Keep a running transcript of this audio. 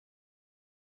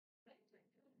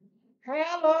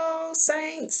Hello,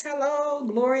 saints. Hello.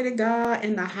 Glory to God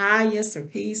in the highest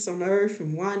of peace on earth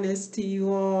and oneness to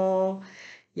you all.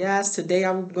 Yes, today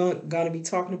I'm going to be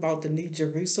talking about the New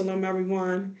Jerusalem,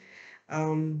 everyone.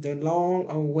 The long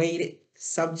awaited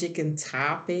subject and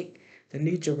topic, the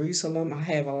New Jerusalem. I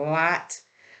have a lot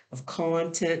of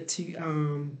content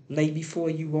to lay before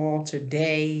you all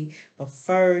today. But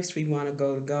first, we want to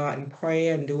go to God in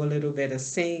prayer and do a little bit of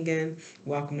singing.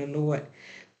 Welcome the Lord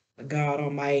God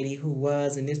Almighty, who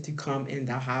was and is to come in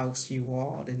the house, you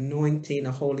all. The anointing,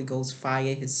 the Holy Ghost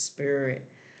fire, His Spirit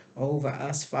over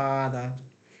us, Father.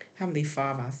 Heavenly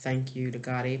Father, I thank you, the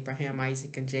God Abraham,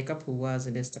 Isaac, and Jacob, who was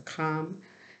and is to come.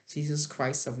 Jesus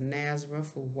Christ of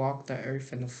Nazareth, who walked the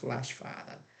earth in the flesh,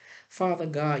 Father. Father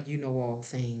God, you know all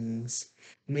things.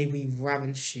 May we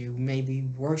reverence you. May we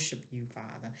worship you,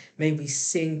 Father. May we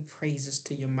sing praises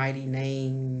to your mighty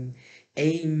name.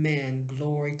 Amen.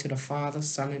 Glory to the Father,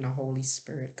 Son, and the Holy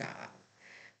Spirit, God.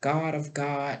 God of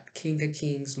God, King of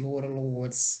kings, Lord of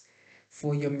lords,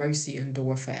 for your mercy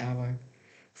endure forever.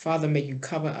 Father, may you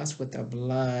cover us with the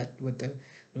blood, with the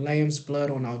Lamb's blood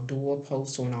on our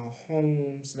doorposts, on our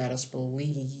homes. Let us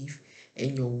believe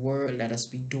in your word. Let us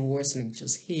be doers and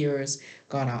just hearers.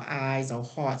 God, our eyes, our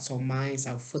hearts, our minds,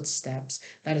 our footsteps.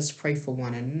 Let us pray for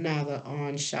one another.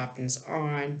 On sharpens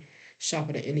on,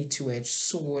 sharper than any two-edged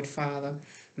sword, Father.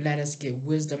 Let us get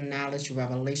wisdom, knowledge,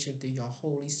 revelation through your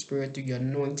Holy Spirit, through your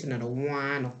anointing of the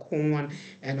wine, of corn,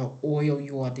 and of oil.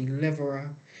 You are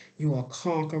deliverer. You are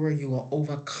conqueror. You are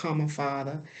overcomer,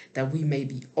 Father, that we may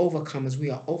be overcomers. We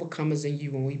are overcomers in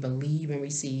you when we believe and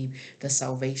receive the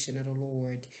salvation of the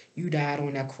Lord. You died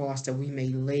on that cross that we may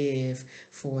live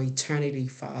for eternity,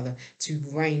 Father, to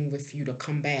reign with you, to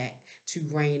come back, to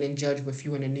reign and judge with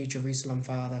you in the New Jerusalem,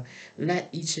 Father. Let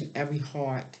each and every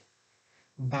heart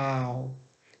bow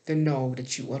to know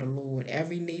that you are the Lord.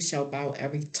 Every knee shall bow,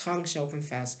 every tongue shall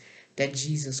confess that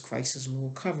Jesus Christ is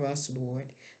Lord. Cover us,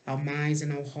 Lord, our minds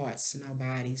and our hearts and our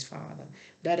bodies, Father.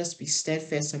 Let us be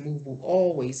steadfast and movable,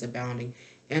 always abounding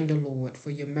in the Lord, for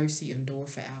your mercy endure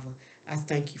forever. I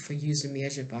thank you for using me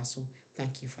as your vessel.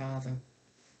 Thank you, Father.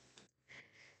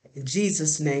 In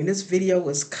Jesus' name, this video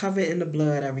is covered in the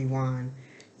blood, everyone.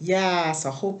 Yes,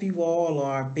 I hope you all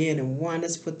are being in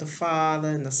oneness with the Father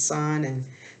and the Son and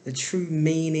the true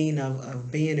meaning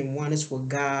of being in oneness with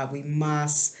God. We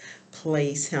must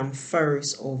place Him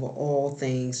first over all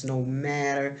things, no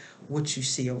matter what you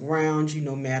see around you,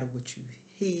 no matter what you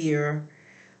hear.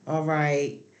 All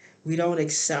right? We don't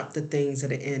accept the things of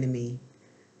the enemy,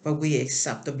 but we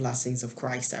accept the blessings of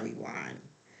Christ, everyone.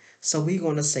 So we're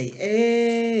going to say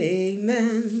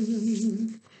amen,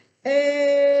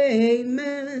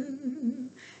 amen,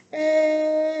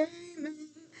 amen,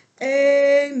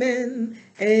 amen,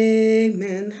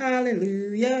 amen,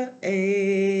 hallelujah,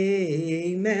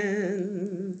 amen,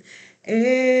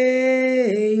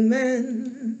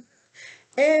 amen,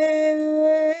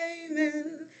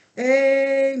 amen,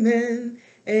 amen,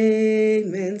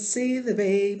 amen. See the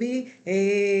baby,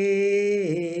 amen.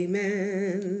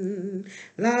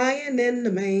 Lying in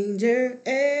the manger,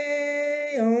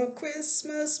 on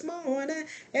Christmas morning,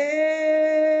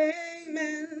 amen,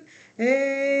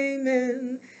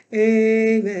 amen,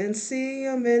 amen. See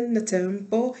him in the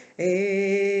temple,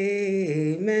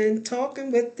 amen.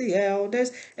 Talking with the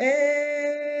elders,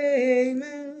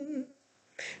 amen.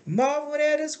 Marveled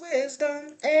at his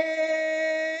wisdom.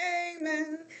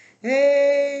 Amen.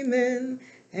 Amen.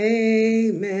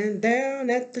 Amen. Down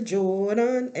at the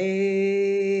Jordan.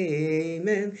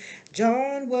 Amen.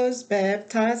 John was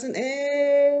baptizing.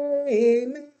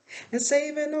 Amen. And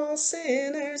saving all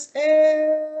sinners.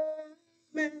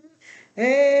 Amen.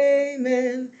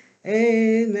 Amen.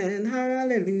 Amen.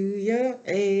 Hallelujah.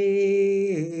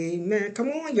 Amen. Come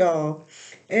on, y'all.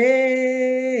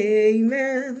 Amen.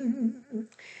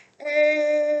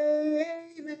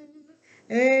 Amen.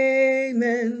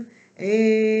 Amen.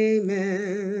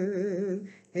 Amen.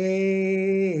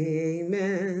 Amen.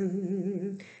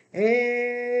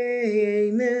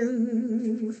 Amen.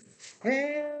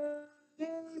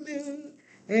 Amen.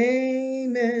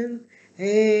 Amen.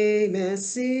 Amen.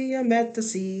 See him at the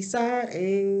seaside.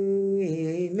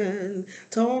 Amen.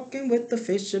 Talking with the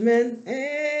fishermen.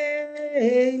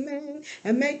 Amen.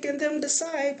 And making them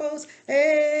disciples.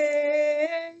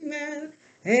 Amen.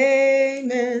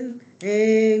 Amen.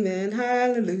 Amen.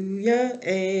 Hallelujah.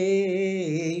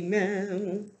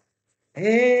 Amen.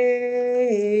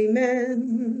 Amen.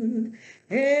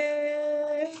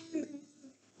 Amen.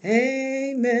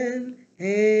 Amen.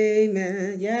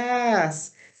 Amen.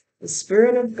 Yes. The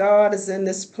Spirit of God is in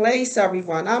this place,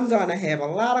 everyone. I'm going to have a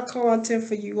lot of content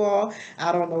for you all.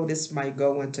 I don't know, this might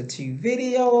go into 2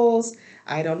 videos.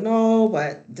 I don't know,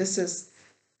 but this is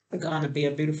going to be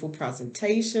a beautiful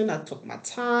presentation. I took my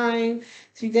time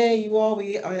today. You all,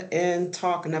 we are in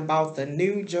talking about the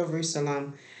New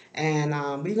Jerusalem. And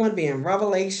we're going to be in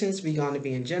Revelations. We're going to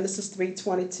be in Genesis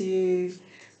 3:22.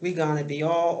 We're going to be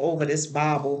all over this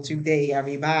Bible today,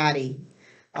 everybody.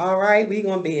 All right, we're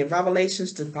going to be in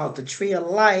Revelations about the tree of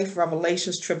life,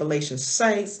 Revelations, tribulation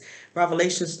saints,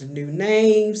 Revelations, the new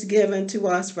names given to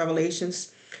us,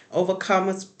 Revelations,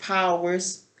 overcomers,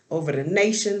 powers over the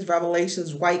nations,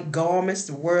 Revelations, white garments,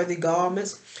 the worthy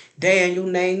garments, Daniel,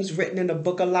 names written in the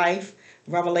book of life,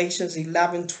 Revelations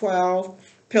 11:12,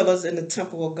 pillars in the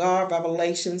temple of God,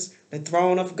 Revelations, the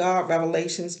throne of God,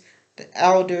 Revelations, the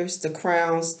elders, the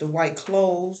crowns, the white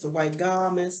clothes, the white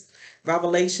garments,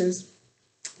 Revelations,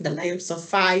 the lamps of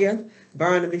fire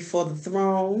burning before the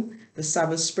throne, the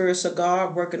 7 spirits of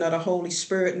God, working of the Holy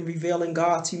Spirit and revealing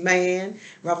God to man,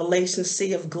 Revelation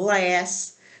sea of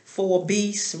glass, 4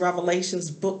 beasts, Revelations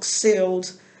book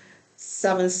sealed,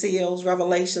 7 seals,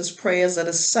 Revelations prayers of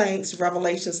the saints,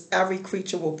 Revelations every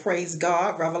creature will praise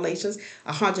God, Revelations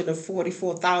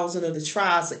 144,000 of the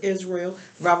tribes of Israel,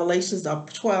 Revelations the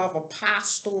 12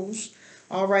 apostles.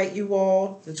 All right, you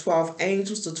all, the 12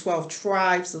 angels, the 12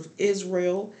 tribes of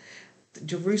Israel.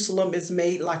 Jerusalem is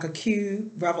made like a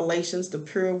cube. Revelations, the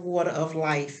pure water of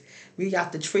life. We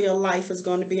got the tree of life is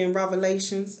going to be in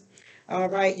Revelations. All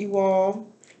right, you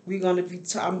all. We're going to be.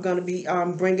 I'm going to be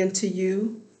bringing to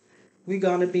you. We're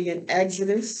going to be in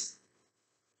Exodus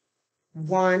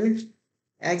 1,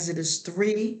 Exodus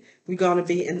 3. We're going to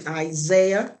be in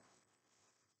Isaiah.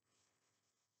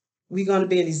 We're going to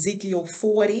be in Ezekiel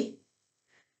 40,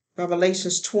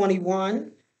 Revelations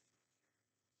 21,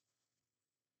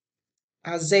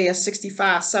 Isaiah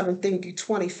 65, 17 through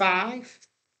 25.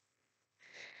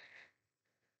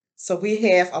 So we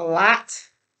have a lot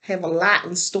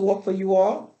in store for you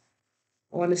all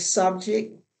on the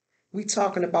subject. We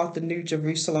talking about the New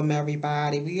Jerusalem,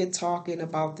 everybody. We are talking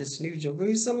about this New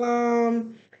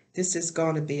Jerusalem. This is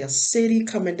going to be a city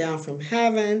coming down from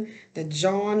heaven that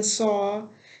John saw,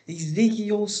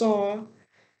 Ezekiel saw.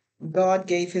 God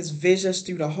gave his visions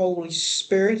through the Holy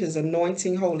Spirit, his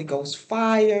anointing, Holy Ghost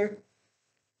fire.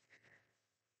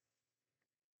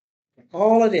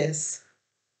 All of this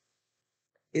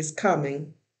is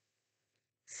coming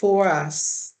for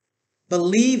us.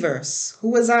 Believers.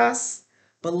 Who is us?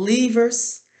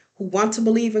 Believers who want to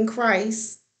believe in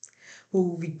Christ,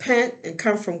 who repent and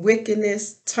come from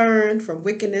wickedness, turn from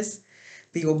wickedness,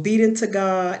 be obedient to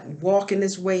God, walk in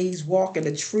his ways, walk in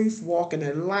the truth, walk in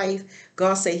the life.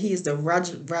 God say he is the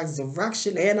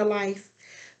resurrection and the life.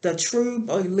 The true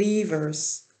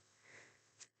believers,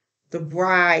 the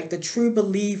bride, the true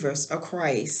believers of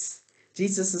Christ.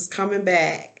 Jesus is coming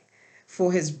back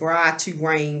for his bride to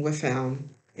reign with him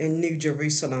in New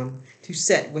Jerusalem, to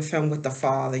sit with him with the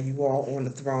Father, you all on the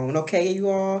throne. Okay, you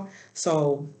all?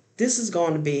 So this is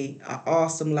going to be an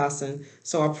awesome lesson.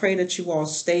 So I pray that you all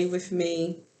stay with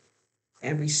me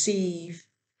and receive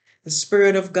the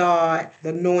Spirit of God, the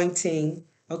anointing,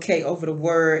 okay, over the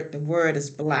word. The word is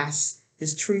blessed.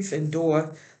 His truth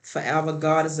endure forever.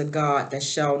 God is a God that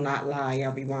shall not lie,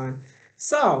 everyone.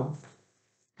 So,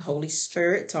 Holy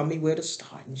Spirit, tell me where to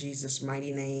start in Jesus'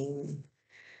 mighty name.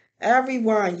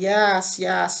 Everyone, yes,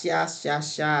 yes, yes,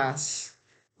 yes, yes.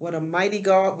 What a mighty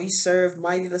God we serve,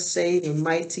 mighty to save and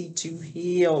mighty to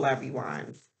heal,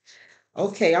 everyone.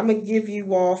 Okay, I'm going to give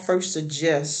you all first a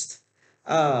gist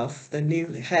of the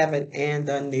new heaven and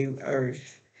the new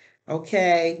earth.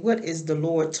 Okay, what is the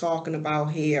Lord talking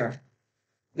about here?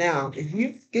 Now, if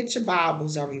you get your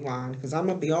Bibles, everyone, because I'm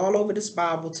going to be all over this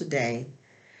Bible today,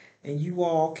 and you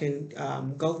all can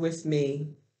go with me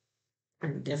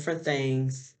and different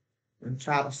things and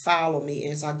try to follow me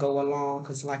as I go along.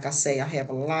 Because, like I say, I have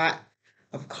a lot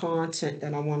of content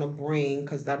that I want to bring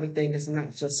because everything is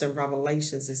not just in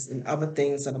Revelations, it's in other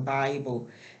things in the Bible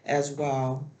as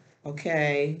well.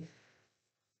 Okay.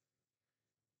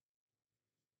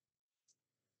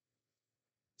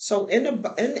 So in the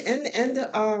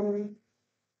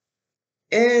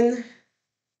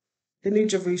New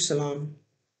Jerusalem,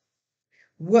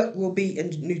 what will be in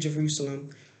New Jerusalem?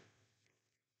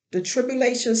 The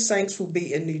tribulation saints will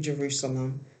be in New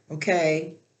Jerusalem.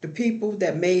 Okay. The people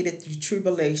that made it through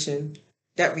tribulation,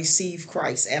 that receive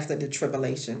Christ after the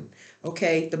tribulation.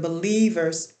 Okay. The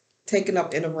believers taken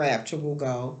up in the rapture will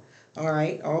go. All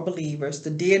right. All believers. The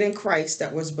dead in Christ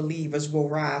that was believers will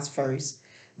rise first.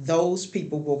 Those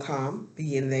people will come,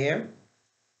 be in there.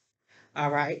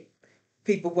 All right.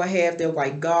 People will have their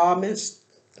white garments.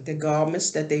 the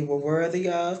garments that they were worthy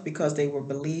of, because they were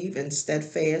believed and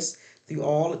steadfast through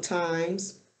all the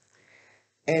times.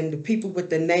 And the people with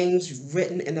the names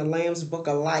written in the Lamb's Book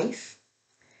of Life,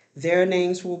 their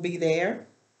names will be there.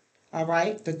 All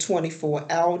right, the 24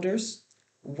 elders,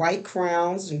 white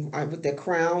crowns and with their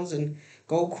crowns and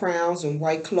gold crowns and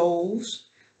white clothes.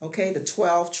 Okay, the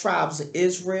 12 tribes of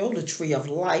Israel, the tree of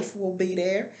life will be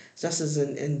there, just as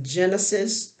in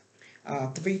Genesis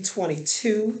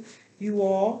 3:22. You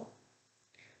all,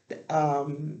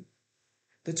 um,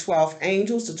 the 12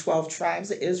 angels, the 12 tribes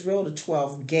of Israel, the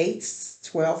 12 gates,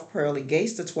 12 pearly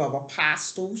gates, the 12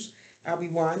 apostles,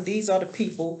 everyone. These are the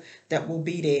people that will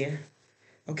be there.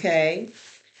 Okay,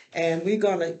 and we're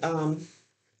going to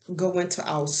go into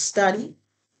our study.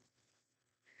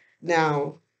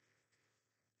 Now,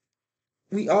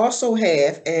 we also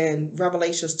have in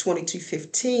Revelations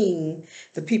 22:15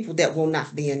 the people that will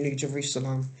not be in New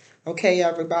Jerusalem. Okay,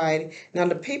 everybody. Now,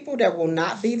 the people that will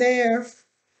not be there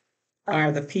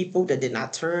are the people that did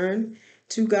not turn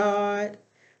to God,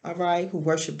 all right, who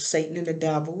worshiped Satan and the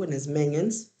devil and his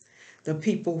minions. The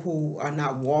people who are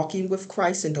not walking with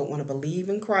Christ and don't want to believe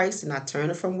in Christ and not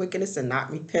turning from wickedness and not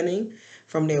repenting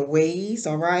from their ways,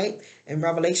 all right? In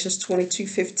Revelations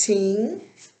 22:15,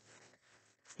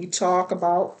 we talk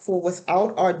about, for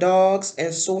without are dogs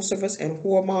and sorcerers and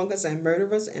whoremongers and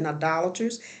murderers and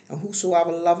idolaters and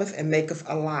whosoever loveth and maketh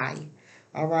a lie,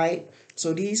 all right?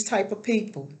 So these type of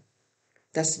people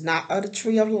that's not of the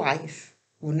tree of life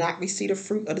will not receive the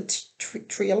fruit of the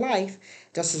tree of life.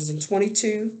 Just as in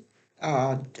 22,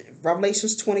 uh,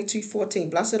 Revelations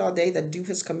 22:14. Blessed are they that do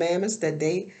his commandments, that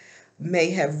they may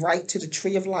have right to the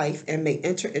tree of life and may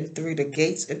enter in through the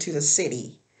gates into the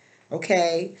city.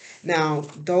 Okay, now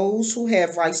those who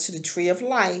have rights to the tree of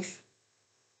life,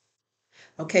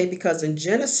 okay, because in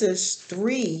Genesis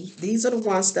 3, these are the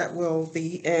ones that will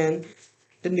be in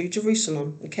the New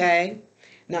Jerusalem, okay?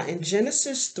 Now in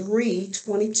Genesis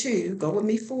 3:22, go with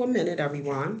me for a minute,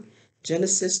 everyone.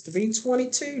 Genesis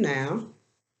 3:22 now.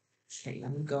 Okay,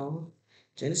 let me go.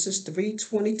 Genesis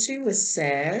 3:22, it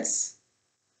says,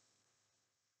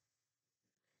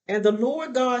 and the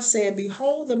Lord God said,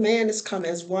 behold, the man is come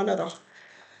as one of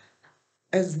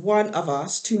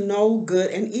us to know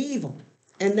good and evil.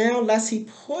 And now lest he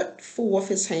put forth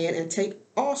his hand and take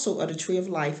also of the tree of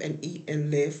life and eat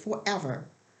and live forever.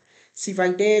 See,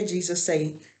 right there, Jesus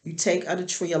say, you take of the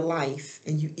tree of life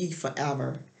and you eat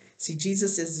forever. See,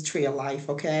 Jesus is the tree of life,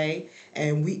 okay?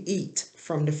 And we eat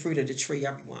from the fruit of the tree,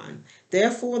 everyone.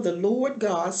 Therefore, the Lord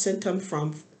God sent him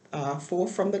forth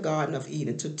from the Garden of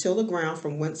Eden to till the ground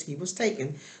from whence he was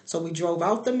taken. So we drove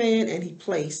out the man, and he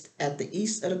placed at the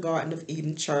east of the Garden of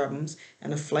Eden cherubims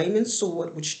and a flaming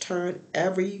sword which turned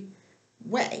every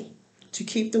way to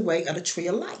keep the way of the tree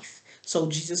of life. So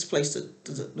Jesus placed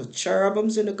the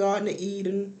cherubims in the Garden of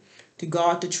Eden to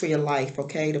guard the tree of life,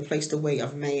 okay, to place the way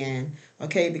of man,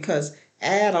 okay, because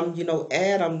Adam,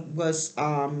 Adam was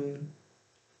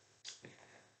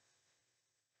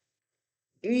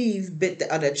Eve bit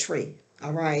the other tree,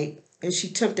 all right, and she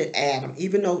tempted Adam,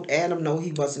 even though Adam know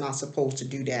he was not supposed to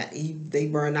do that. They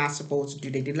were not supposed to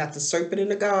do that. They left the serpent in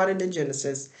the garden in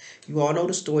Genesis. You all know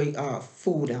the story.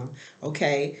 Fooled them.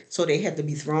 Okay, so they had to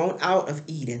be thrown out of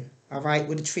Eden. All right,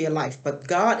 with the tree of life. But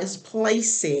God is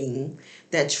placing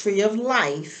that tree of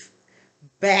life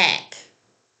back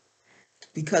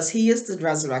because He is the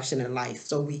resurrection and life.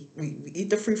 So we eat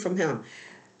the fruit from Him.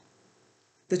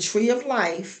 The tree of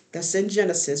life that's in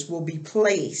Genesis will be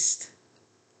placed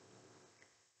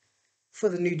for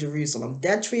the New Jerusalem.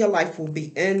 That tree of life will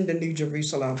be in the New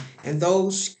Jerusalem, and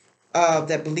those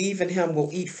that believe in Him will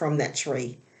eat from that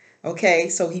tree. Okay,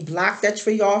 so He blocked that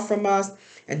tree off from us,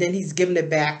 and then He's giving it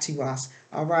back to us.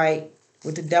 All right,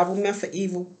 what the devil meant for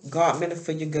evil, God meant it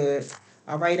for your good.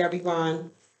 All right,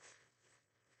 everyone.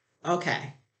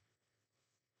 Okay,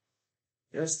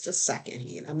 just a second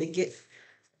here. Let me get.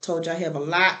 Told you I have a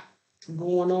lot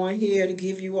going on here to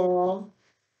give you all.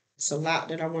 It's a lot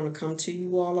that I want to come to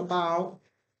you all about.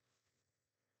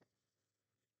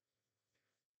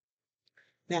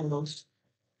 Now,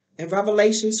 in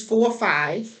Revelations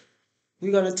 4:5,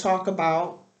 we're going to talk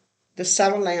about the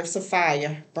seven lamps of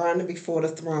fire burning before the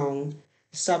throne,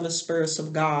 the seven spirits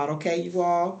of God. Okay, you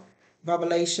all?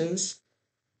 Revelations.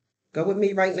 Go with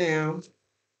me right now.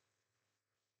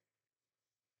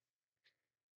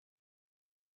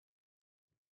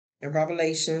 In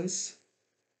Revelations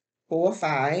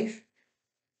 4:5,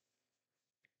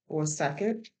 for a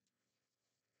second.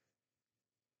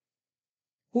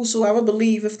 Whosoever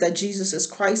believeth that Jesus is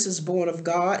Christ is born of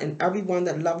God, and everyone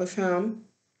that loveth him,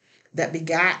 that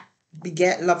begat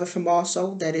loveth him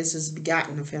also, that is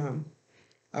begotten of him.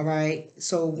 All right.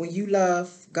 So when you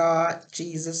love God,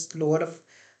 Jesus, Lord of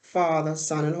Father,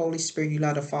 Son, and Holy Spirit, you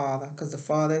love the Father because the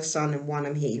Father is Son and one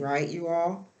and He, right? You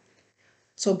all.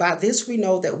 So by this we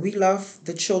know that we love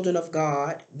the children of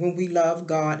God when we love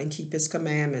God and keep His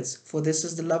commandments. For this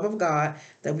is the love of God,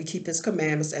 that we keep His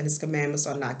commandments, and His commandments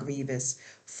are not grievous.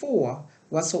 For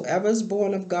whatsoever is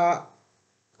born of God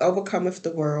overcometh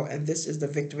the world, and this is the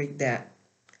victory that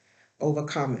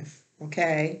overcometh.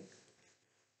 Okay.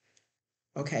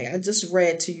 Okay, I just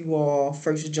read to you all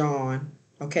First John.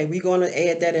 Okay, we're going to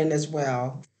add that in as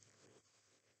well.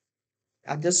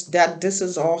 I just that this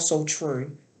is also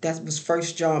true. That was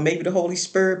First John. Maybe the Holy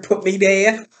Spirit put me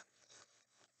there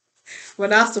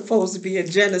when I'm supposed to be in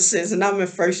Genesis, and I'm in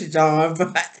First John.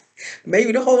 But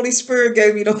maybe the Holy Spirit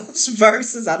gave me those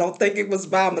verses. I don't think it was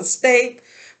by mistake.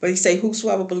 But he say,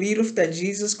 "Whosoever believeth that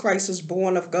Jesus Christ is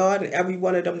born of God, and every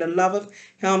one of them that loveth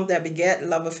him that begat,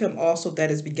 loveth him also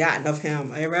that is begotten of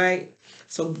him." All right.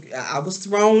 So I was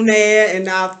thrown there, and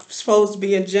I'm supposed to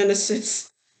be in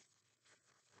Genesis.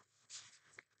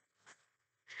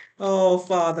 Oh,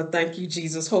 Father, thank you,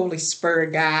 Jesus. Holy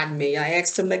Spirit, guide me. I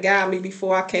asked him to guide me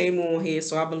before I came on here,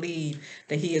 so I believe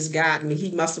that he has guided me.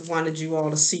 He must have wanted you all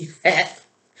to see that.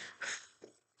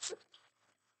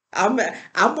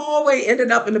 I'm always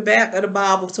ended up in the back of the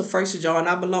Bible to First John.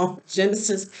 I belong to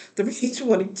Genesis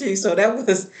 3:22. So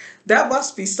that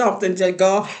must be something that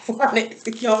God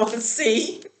wanted y'all to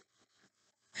see.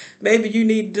 Maybe you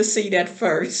need to see that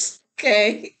first.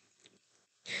 Okay.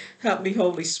 Help me,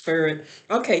 Holy Spirit.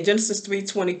 Okay, Genesis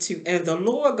 3:22. And the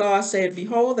Lord God said,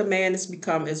 Behold, the man is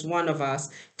become as one of us,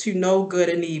 to know good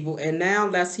and evil. And now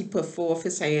lest he put forth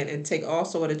his hand and take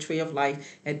also of the tree of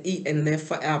life and eat and live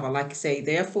forever. Like I say,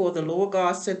 therefore the Lord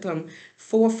God sent him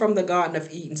forth from the garden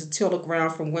of Eden to till the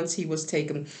ground from whence he was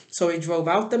taken. So he drove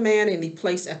out the man, and he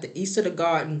placed at the east of the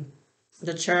garden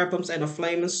the cherubims and a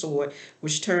flaming sword,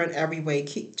 which turn every way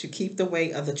to keep the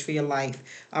way of the tree of life.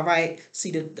 All right.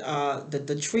 See,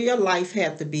 the tree of life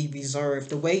had to be reserved.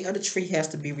 The way of the tree has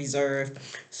to be reserved.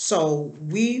 So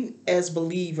we as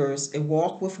believers and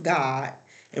walk with God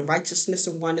in righteousness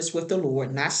and oneness with the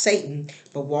Lord, not Satan,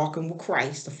 but walking with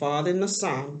Christ, the Father and the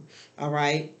Son. All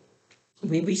right.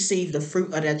 We receive the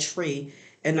fruit of that tree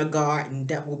in a garden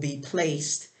that will be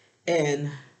placed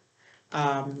in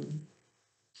um,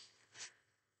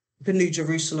 the New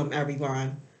Jerusalem,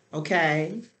 everyone.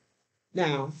 Okay?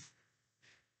 Now,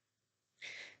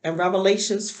 in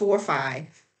Revelations 4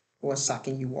 5, for a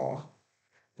second, you all.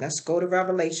 Let's go to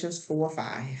Revelations 4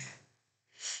 5.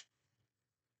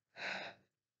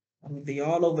 I'm going to be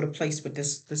all over the place with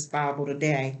this Bible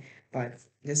today, but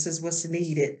this is what's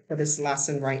needed for this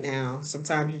lesson right now.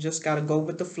 Sometimes you just got to go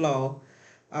with the flow.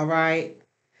 All right?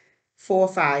 4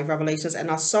 5 Revelations. And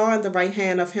I saw in the right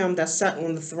hand of him that sat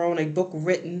on the throne a book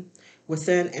written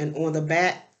within and on the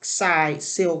back side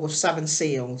sealed with seven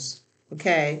seals.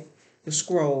 Okay, the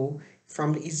scroll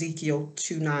from Ezekiel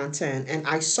 2:9-10. And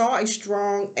I saw a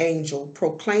strong angel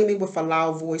proclaiming with a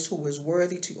loud voice, who is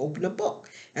worthy to open the book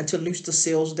and to loose the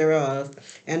seals thereof.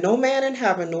 And no man in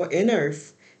heaven nor in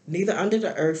earth, neither under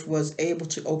the earth, was able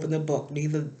to open the book,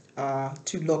 neither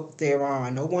to look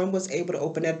thereon. No one was able to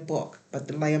open that book but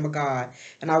the Lamb of God.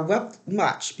 And I wept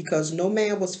much, because no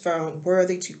man was found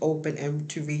worthy to open and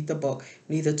to read the book,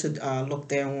 neither to look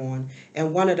thereon.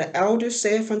 And one of the elders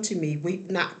saith unto me,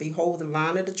 Weep not, behold, the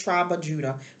Lion of the tribe of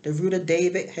Judah, the root of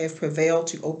David, hath prevailed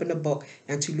to open the book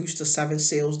and to loose the seven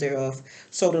seals thereof.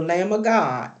 So the Lamb of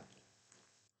God,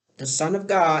 the Son of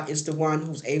God, is the one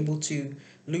who's able to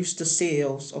loose the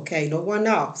seals. Okay, no one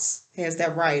else has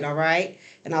that right, all right?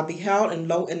 And I beheld, and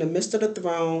lo, in the midst of the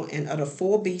throne and of the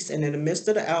four beasts, and in the midst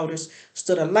of the elders,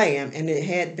 stood a lamb, and it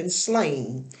had been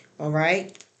slain, all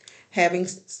right? Having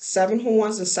seven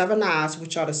horns and seven eyes,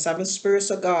 which are the seven spirits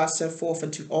of God sent forth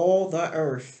into all the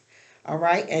earth. All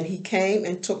right. And he came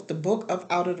and took the book of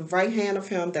out of the right hand of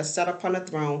him that sat upon the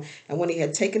throne. And when he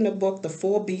had taken the book, the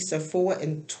four beasts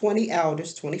and 24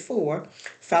 elders, 24,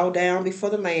 fell down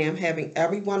before the Lamb, having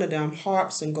every one of them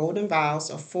harps and golden vials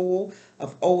are full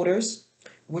of odors,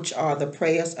 which are the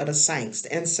prayers of the saints,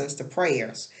 the incense, the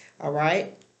prayers. All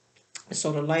right.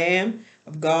 So the Lamb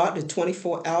of God, the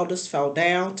 24 elders fell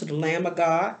down to the Lamb of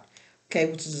God, okay,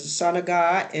 which is the Son of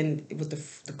God, and with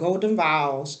the golden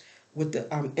vials with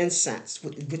the incense,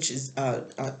 which is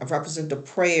represent the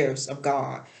prayers of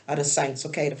God, of the saints,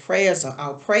 okay? The prayers are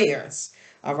our prayers,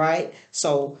 all right?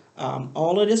 So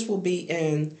all of this will be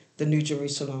in the New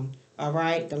Jerusalem. All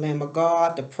right, the Lamb of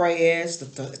God, the prayers,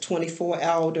 the 24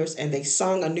 elders, and they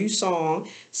sung a new song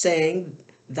saying,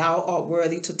 Thou art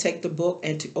worthy to take the book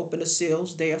and to open the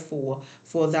seals, therefore,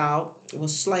 for thou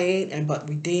wast slain and but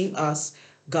redeemed us,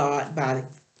 God, by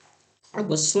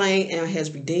was slain and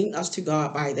has redeemed us to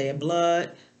God by their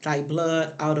blood, thy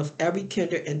blood, out of every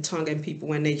kindred and tongue and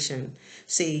people and nation.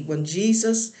 See, when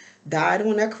Jesus died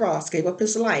on that cross, gave up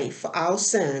his life for our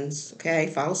sins, okay,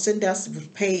 for our sin death was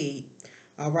paid,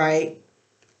 all right,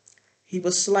 he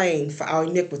was slain for our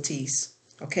iniquities,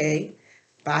 okay,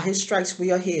 by his stripes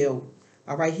we are healed,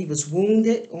 all right, he was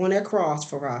wounded on that cross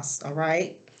for us, all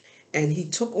right, and he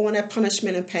took on that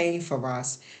punishment and pain for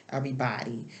us,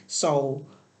 everybody. So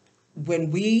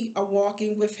when we are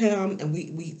walking with him and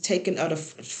we taking of the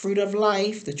fruit of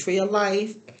life, the tree of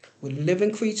life, we're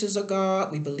living creatures of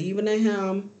God, we believing in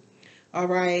him, all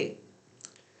right,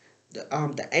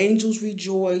 the angels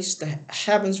rejoice, the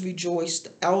heavens rejoice,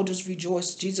 the elders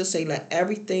rejoice. Jesus say, let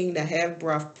everything that have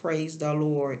breath praise the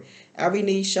Lord. Every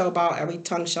knee shall bow, every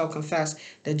tongue shall confess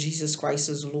that Jesus Christ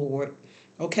is Lord.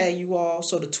 Okay, you all.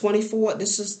 So the 24,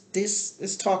 this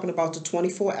is talking about the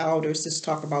 24 elders. This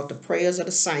talk about the prayers of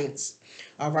the saints.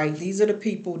 All right, these are the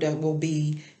people that will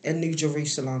be in New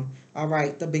Jerusalem. All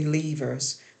right, the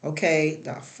believers. Okay,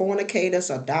 the fornicators,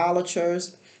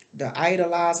 idolaters, the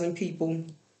idolizing people,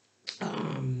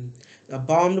 um,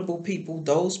 abominable people,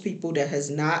 those people that has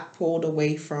not pulled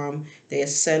away from their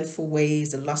sinful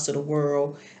ways, the lust of the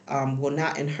world, will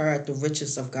not inherit the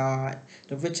riches of God,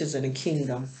 the riches in the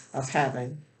kingdom of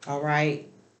heaven. All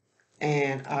right,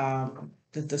 and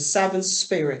the seven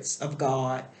spirits of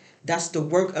God. That's the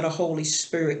work of the Holy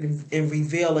Spirit in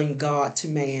revealing God to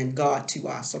man, God to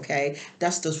us. Okay,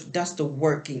 that's the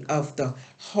working of the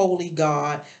Holy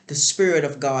God, the Spirit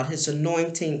of God, His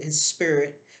anointing, His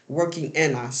Spirit working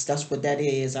in us. That's what that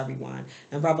is, everyone.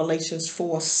 And Revelations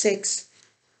 4:6.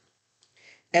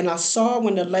 And I saw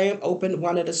when the Lamb opened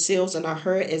one of the seals, and I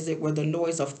heard as it were the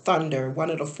noise of thunder, one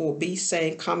of the four beasts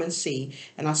saying, come and see.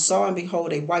 And I saw and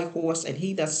behold a white horse, and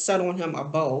he that sat on him a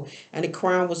bow, and a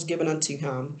crown was given unto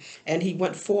him. And he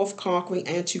went forth conquering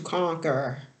and to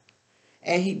conquer.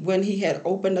 And when he had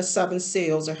opened the seven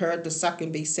seals, I heard the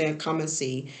second beast saying, come and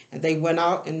see. And they went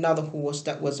out, and another horse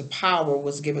that was a power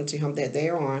was given to him that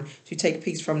thereon to take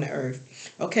peace from the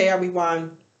earth. Okay,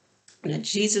 everyone. Now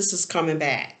Jesus is coming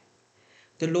back.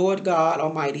 The Lord God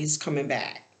Almighty is coming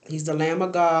back. He's the Lamb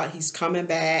of God. He's coming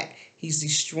back. He's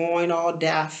destroying all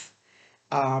death.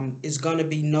 It's going to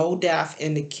be no death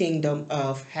in the kingdom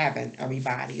of heaven,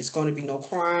 everybody. It's going to be no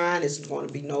crying. It's going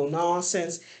to be no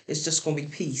nonsense. It's just going to be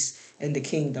peace in the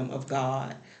kingdom of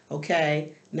God.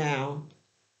 Okay? Now,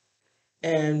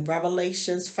 in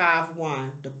Revelations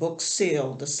 5:1, the book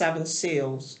seal, the seven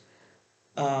seals,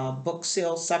 book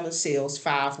seal, seven seals,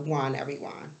 5:1,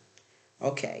 everyone.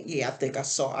 Okay, yeah, I think I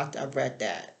read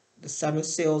that. The seven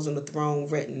seals on the throne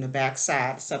written in the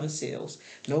backside, seven seals.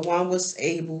 No one was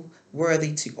able,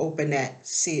 worthy to open that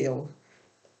seal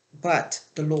but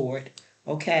the Lord.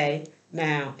 Okay,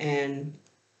 now, and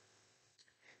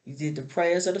you did the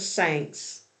prayers of the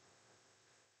saints,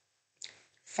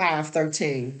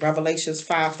 5:13. Revelations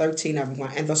 5:13,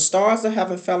 everyone. And the stars of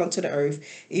heaven fell into the earth,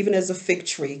 even as a fig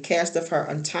tree casteth her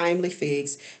untimely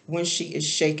figs when she is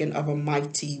shaken of a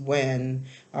mighty wind.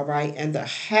 All right. And the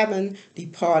heaven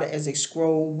departed as a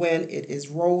scroll when it is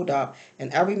rolled up,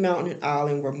 and every mountain and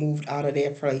island were moved out of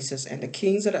their places. And the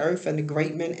kings of the earth and the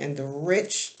great men and the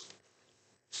rich,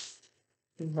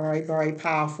 very, very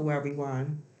powerful,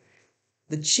 everyone,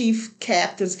 the chief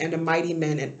captains and the mighty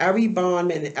men, and every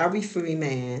bondman and every free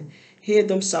man hid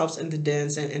themselves in the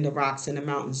dens and in the rocks and the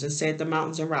mountains, and said the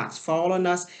mountains and rocks, fall on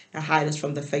us and hide us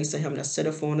from the face of him that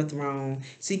sitteth on the throne.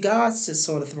 See, God sits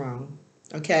on the throne,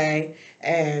 okay?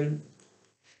 And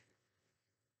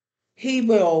he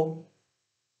will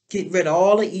get rid of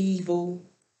all that evil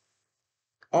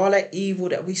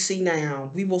that we see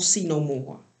now, we will see no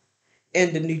more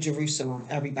in the New Jerusalem,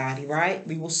 everybody, right?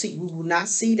 We will not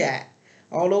see that.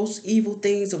 All those evil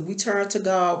things, if we turn to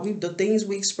God, the things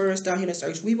we experience down here in this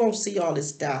earth, we won't see all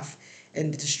this death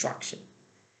and destruction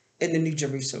in the New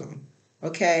Jerusalem.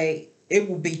 Okay? It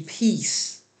will be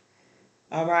peace.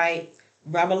 All right?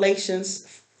 Revelations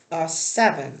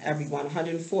 7, everyone.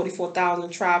 144,000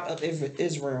 tribe of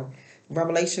Israel.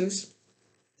 Revelations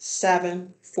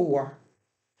 7:4.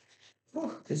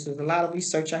 This is a lot of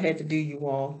research I had to do, you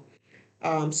all.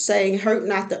 Saying, hurt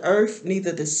not the earth,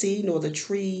 neither the sea nor the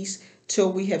trees,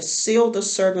 till we have sealed the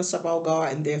servants of our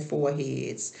God in their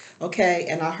foreheads. Okay,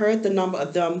 and I heard the number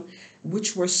of them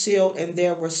which were sealed, and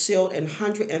there were sealed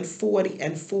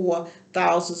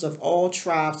 144,000 of all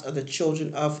tribes of the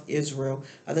children of Israel.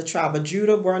 Of the tribe of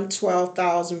Judah were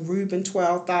 12,000, Reuben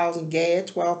 12,000, Gad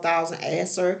 12,000,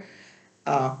 Asher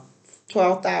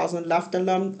 12,000,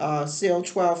 Naphtali sealed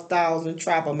 12,000,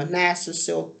 tribe of Manasseh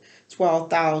sealed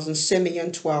 12,000,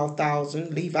 Simeon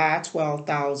 12,000, Levi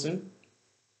 12,000.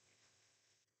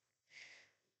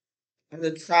 And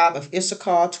the tribe of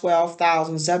Issachar,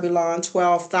 12,000. Zebulun,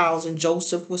 12,000.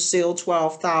 Joseph was sealed,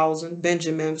 12,000.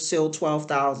 Benjamin was sealed,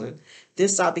 12,000.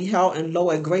 This I beheld, and lo,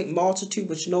 a great multitude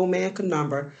which no man could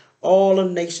number. All the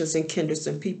nations and kindreds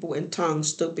and people and tongues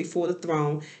stood before the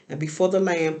throne and before the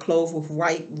Lamb, clothed with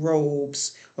white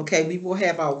robes. Okay, we will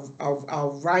have our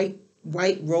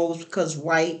white robes, because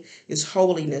white is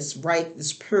holiness, white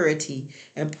is purity,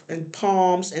 and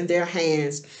palms in their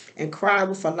hands, and cry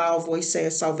with a loud voice,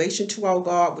 saying, Salvation to our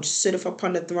God, which sitteth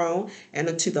upon the throne, and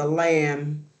unto the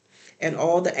Lamb. And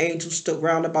all the angels stood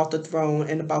round about the throne,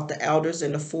 and about the elders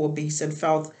and the four beasts, and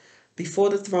fell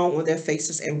before the throne on their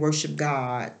faces, and worshiped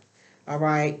God. All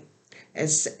right.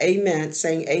 Amen,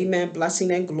 saying amen,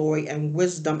 blessing and glory and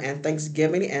wisdom and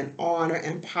thanksgiving and honor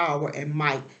and power and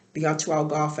might be unto our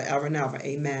God forever and ever.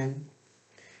 Amen.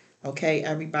 Okay,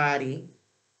 everybody.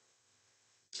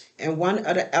 And one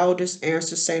of the elders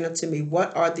answered, saying unto me,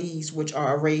 What are these which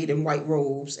are arrayed in white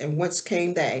robes, and whence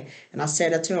came they? And I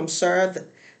said unto him, Sir,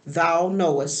 thou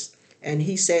knowest. And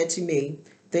he said to me,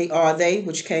 They are they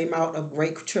which came out of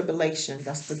great tribulation.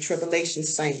 That's the tribulation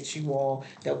saints, you all,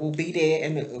 that will be there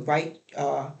in the right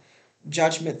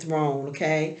judgment throne,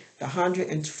 okay? The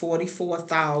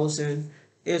 144,000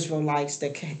 Israelites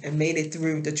that came and made it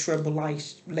through the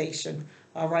tribulation.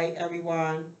 All right,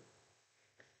 everyone?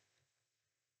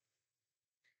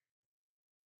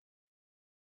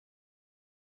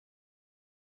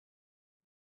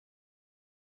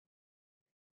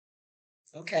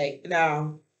 Okay,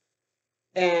 now,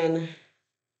 and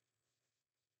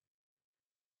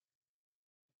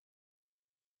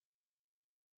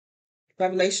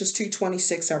Revelations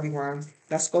 2:26, everyone.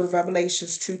 Let's go to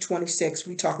Revelations 2:26.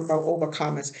 We talking about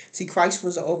overcomers. See, Christ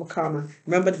was an overcomer.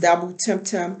 Remember the devil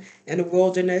tempted him in the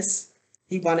wilderness?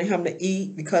 He wanted him to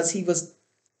eat because he was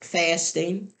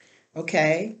fasting.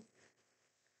 Okay.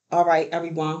 All right,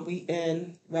 everyone. We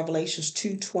in Revelations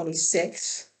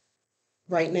 2:26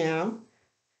 right now.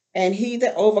 And he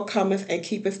that overcometh and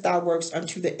keepeth thy works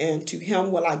unto the end, to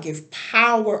him will I give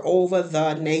power over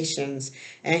the nations,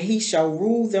 and he shall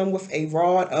rule them with a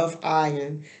rod of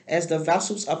iron, as the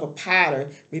vessels of a potter.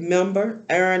 Remember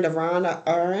Aaron, the rod of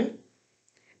Aaron?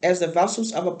 As the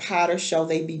vessels of a potter shall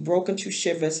they be broken to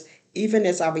shivers, even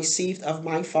as I received of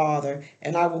my Father.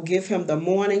 And I will give him the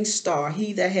morning star.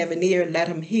 He that have an ear, let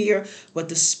him hear what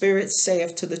the Spirit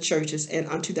saith to the churches. And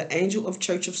unto the angel of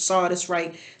church of Sardis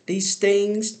write, These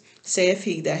things saith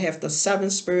he that hath the seven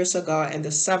spirits of God and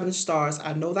the seven stars.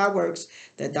 I know thy works,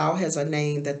 that thou hast a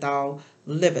name, that thou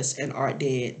livest and art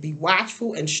dead. Be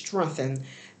watchful and strengthen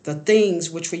the things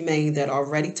which remain that are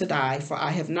ready to die, for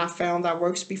I have not found thy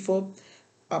works before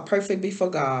are perfect before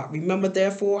God. Remember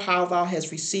therefore how thou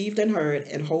hast received and heard,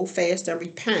 and hold fast and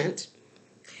repent.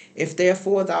 If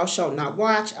therefore thou shalt not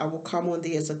watch, I will come on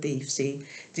thee as a thief. See,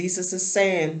 Jesus is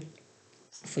saying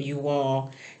for you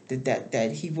all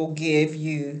that he will give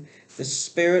you the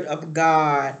Spirit of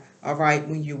God. All right,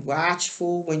 when you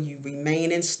watchful, when you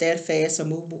remain in steadfast,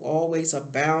 immovable, always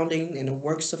abounding in the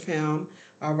works of him.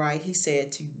 All right, he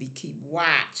said to be keep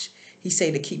watch. He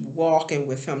said to keep walking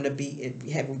with him, to be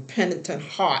have repentant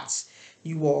hearts,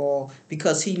 you all,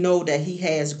 because he know that he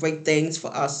has great things for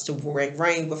us to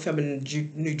reign with him in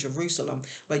New Jerusalem.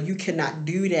 But you cannot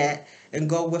do that and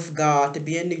go with God to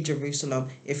be in New Jerusalem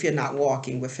if you're not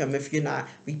walking with him, if you're not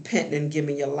repenting and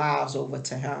giving your lives over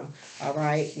to him. All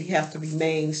right, we have to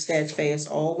remain steadfast,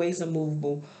 always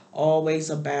immovable, always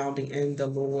abounding in the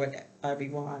Lord,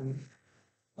 everyone.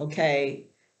 Okay.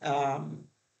 um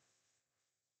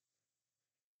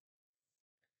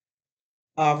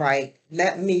all right,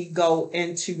 let me go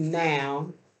into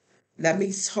now, let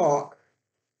me talk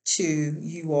to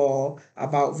you all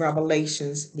about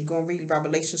Revelations. We're going to read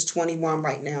Revelations 21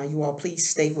 right now. You all, please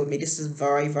stay with me. This is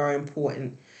very, very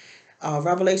important.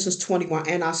 Revelations 21.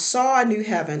 And I saw a new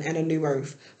heaven and a new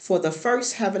earth, for the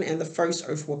first heaven and the first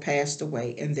earth were passed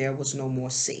away, and there was no more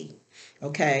sea.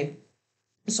 Okay?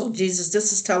 So Jesus,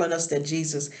 this is telling us that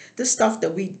Jesus, this stuff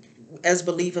that we as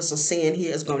believers are seeing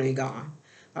here is going to be gone.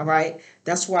 All right.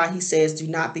 That's why he says, do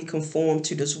not be conformed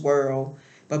to this world,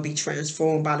 but be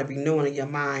transformed by the renewing of your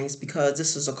minds, because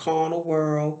this is a carnal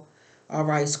world. All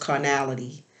right. It's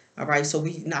carnality. All right. So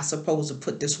we're not supposed to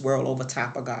put this world over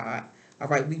top of God. All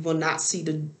right. We will not see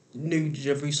the new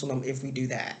Jerusalem if we do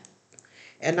that.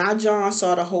 And now John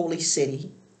saw the holy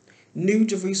city, New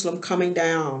Jerusalem, coming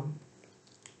down.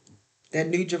 That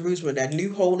new Jerusalem, that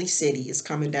new holy city is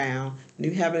coming down.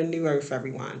 New heaven and new earth,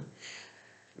 everyone.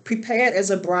 Prepared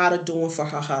as a bride adorned for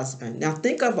her husband. Now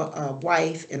think of a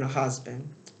wife and a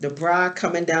husband. The bride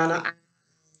coming down the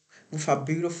aisle with her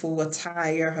beautiful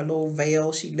attire, her little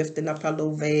veil. She lifting up her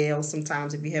little veil.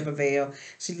 Sometimes if you have a veil,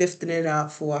 she lifting it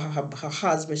up for her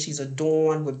husband. She's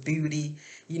adorned with beauty.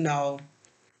 You know,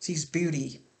 she's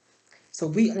beauty. So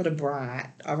we are the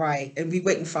bride, all right? And we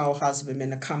waiting for our husbandmen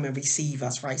to come and receive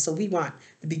us, right? So we want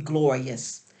to be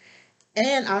glorious.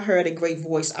 And I heard a great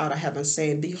voice out of heaven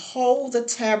saying, behold, the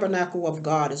tabernacle of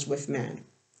God is with men.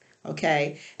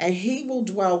 Okay, and he will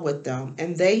dwell with them,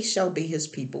 and they shall be his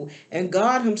people, and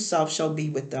God himself shall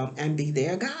be with them and be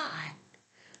their God.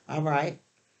 All right.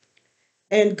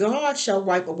 And God shall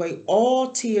wipe away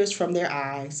all tears from their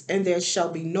eyes, and there shall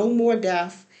be no more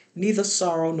death, neither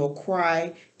sorrow nor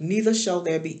cry, neither shall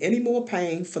there be any more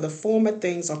pain, for the former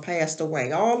things are passed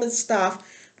away. All this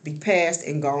stuff be past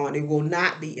and gone. It will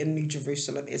not be in New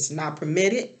Jerusalem. It's not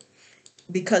permitted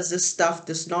because this stuff,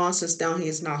 this nonsense down here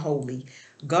is not holy.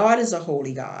 God is a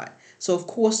holy God. So of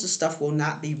course the stuff will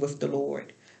not be with the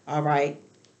Lord. All right.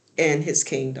 And his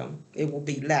kingdom. It will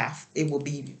be left. It will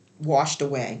be washed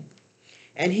away.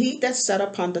 And he that sat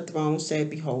upon the throne said,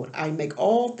 behold, I make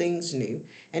all things new.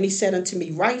 And he said unto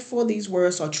me, write, for these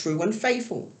words are true and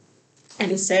faithful.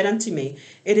 And he said unto me,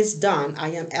 it is done. I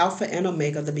am Alpha and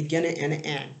Omega, the beginning and the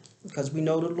end. Because we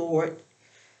know the Lord,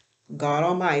 God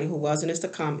Almighty, who was and is to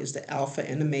come, is the Alpha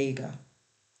and Omega.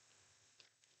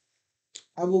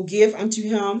 I will give unto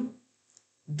him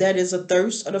that is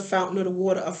athirst of the fountain of the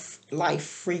water of life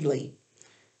freely.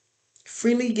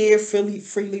 Freely give,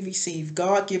 freely receive.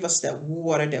 God give us that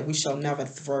water that we shall never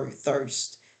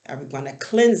thirst. Everyone, that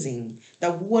cleansing.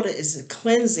 That water is the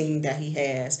cleansing that he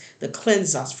has to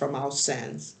cleanse us from our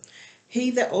sins.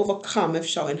 He that overcometh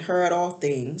shall inherit all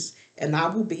things, and I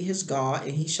will be his God,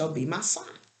 and he shall be my son.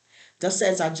 Thus,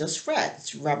 as I just read,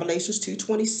 Revelations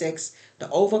 2:26, the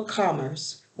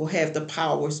overcomers will have the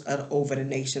powers over the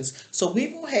nations. So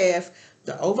we will have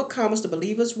the overcomers, the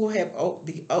believers will have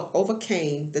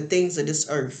overcame the things of this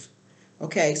earth.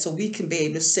 Okay, so we can be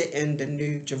able to sit in the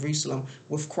New Jerusalem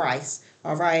with Christ.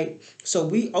 All right, so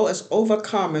we as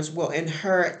overcomers will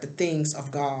inherit the things of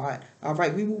God. All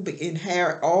right, we will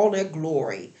inherit all their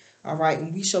glory. All right,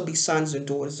 and we shall be sons and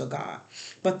daughters of God.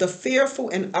 But the fearful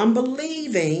and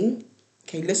unbelieving,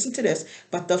 okay, listen to this.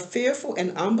 But the fearful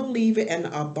and unbelieving and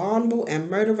abominable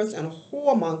and murderers and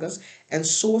whoremongers and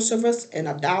sorcerers and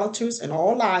idolaters and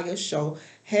all liars shall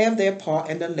have their part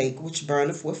in the lake which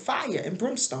burneth with fire and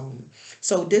brimstone.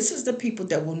 So this is the people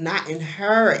that will not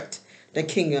inherit the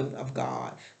kingdom of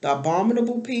God. The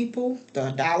abominable people, the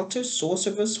idolaters,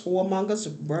 sorcerers,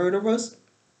 whoremongers, murderers,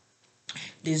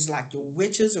 these like your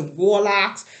witches and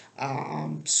warlocks,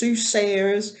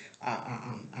 soothsayers,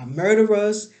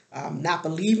 murderers, not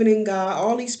believing in God.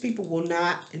 All these people will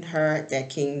not inherit that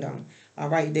kingdom. All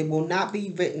right, they will not be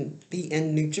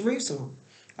in New Jerusalem.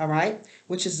 All right,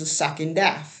 which is the second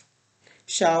death.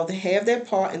 Shall they have their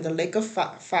part in the lake of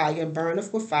fire,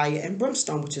 burneth with fire and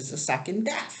brimstone, which is the second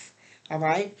death. All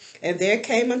right. And there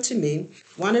came unto me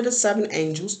one of the seven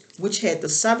angels, which had the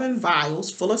seven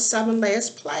vials full of seven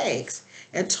last plagues,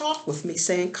 and talked with me,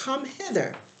 saying, come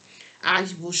hither. I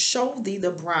will show thee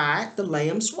the bride, the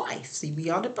Lamb's wife. See, we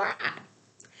are the bride.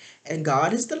 And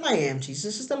God is the Lamb,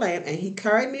 Jesus is the Lamb, and he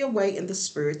carried me away in the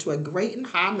spirit to a great and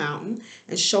high mountain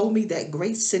and showed me that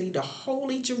great city, the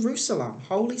holy Jerusalem,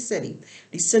 holy city,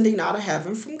 descending out of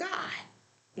heaven from God.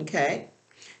 Okay?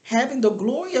 Having the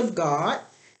glory of God,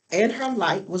 and her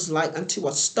light was like unto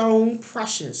a stone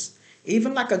precious,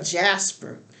 even like a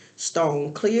jasper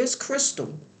stone, clear as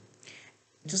crystal.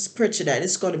 Just picture that.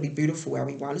 It's going to be beautiful,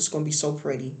 everyone. It's going to be so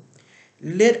pretty.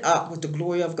 Lit up with the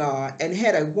glory of God, and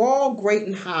had a wall great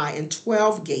and high, and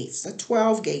 12 gates,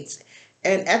 12 gates,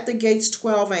 and at the gates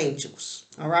 12 angels.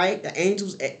 All right, the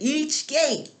angels at each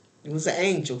gate. It was an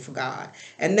angel for God,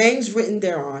 and names written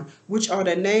thereon, which are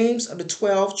the names of the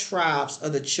 12 tribes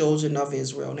of the children of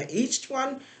Israel. Now each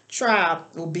one tribe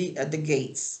will be at the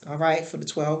gates. All right, for the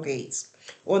 12 gates.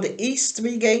 On the east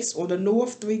 3 gates, on the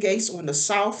north 3 gates, on the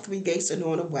south 3 gates, and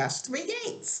on the west 3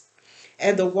 gates.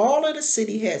 And the wall of the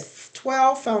city had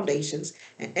 12 foundations,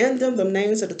 and in them the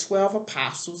names of the 12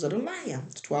 apostles of the Lamb.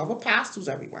 The 12 apostles,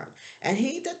 everyone. And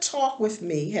he that talked with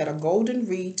me had a golden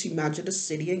reed to measure the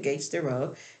city and gates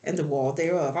thereof, and the wall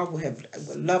thereof. I would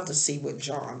love to see what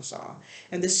John saw.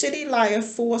 And the city lieth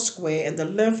foursquare, and the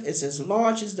length is as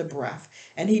large as the breadth.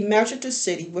 And he measured the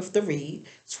city with the reed,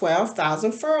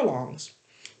 12,000 furlongs.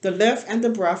 The length and the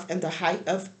breadth and the height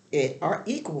of it are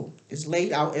equal. It's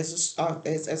laid out as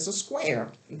a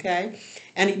square. Okay.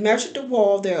 And he measured the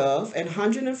wall thereof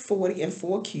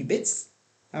 144 cubits.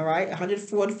 All right.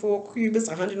 144 cubits,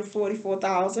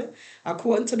 144,000,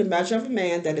 according to the measure of a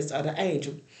man that is of the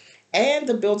angel. And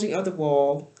the building of the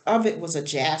wall of it was a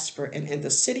jasper, and the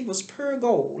city was pure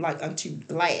gold, like unto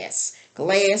glass.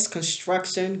 Glass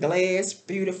construction, glass,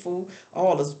 beautiful.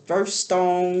 All the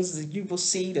birthstones, you will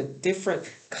see the different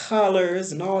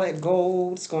colors and all that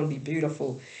gold. It's going to be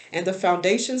beautiful. And the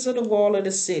foundations of the wall of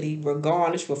the city were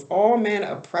garnished with all manner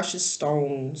of precious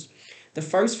stones. The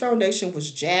first foundation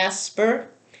was jasper,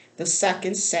 the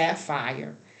second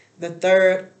sapphire, the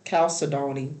third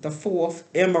chalcedony, the fourth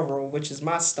emerald, which is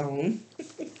my stone,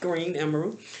 green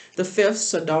emerald, the fifth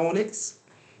sardonyx,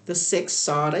 the sixth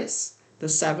sardis, the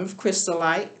seventh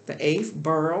chrysolite, the eighth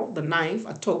beryl, the ninth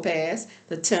a topaz,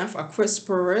 the 10th a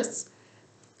chrysoprase,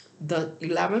 the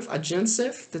 11th a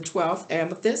jacinth, the 12th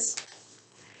amethyst,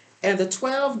 and the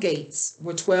 12 gates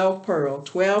were 12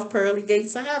 pearly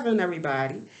gates of heaven,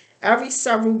 everybody. Every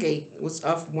several gate was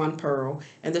of one pearl,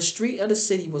 and the street of the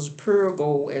city was pure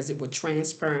gold as it were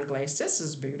transparent glass. This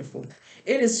is beautiful.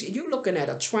 It is, you looking at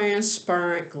a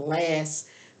transparent glass,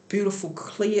 beautiful,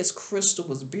 clear as crystal,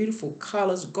 with beautiful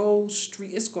colors, gold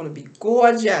street. It's going to be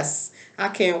gorgeous. I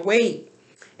can't wait.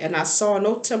 And I saw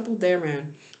no temple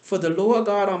therein, for the Lord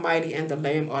God Almighty and the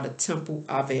Lamb are the temple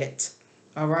of it.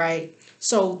 All right.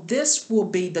 So this will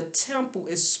be, the temple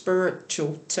is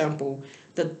spiritual temple.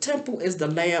 The temple is the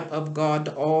Lamb of God,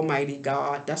 the Almighty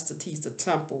God. That's the He's the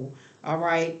temple. All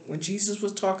right. When Jesus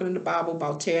was talking in the Bible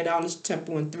about tear down his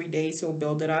temple in 3 days, he'll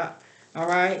build it up. All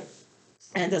right.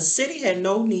 And the city had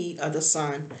no need of the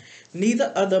sun, neither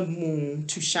of the moon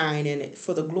to shine in it,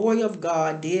 for the glory of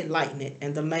God did lighten it,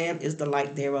 and the Lamb is the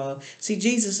light thereof. See,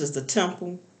 Jesus is the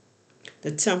temple,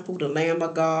 the Lamb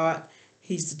of God.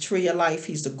 He's the tree of life.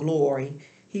 He's the glory.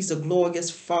 He's the glorious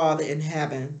Father in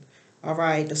heaven. All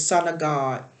right, the Son of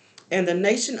God. And the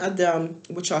nation of them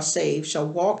which are saved shall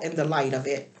walk in the light of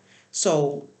it.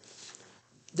 So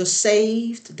the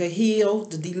saved, the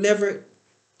healed, the delivered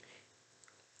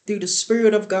through the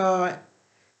Spirit of God,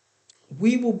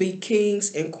 we will be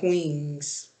kings and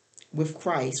queens with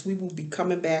Christ. We will be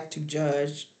coming back to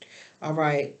judge. All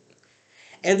right.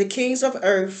 And the kings of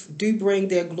earth do bring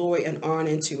their glory and honor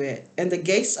into it, and the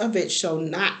gates of it shall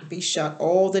not be shut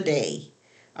all the day.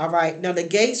 All right. Now the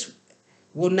gates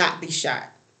will not be shut.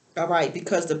 All right,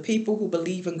 because the people who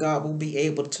believe in God will be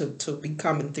able to be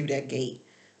coming through that gate.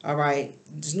 All right.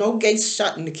 There's no gates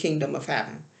shut in the kingdom of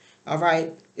heaven. All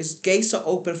right. Its gates are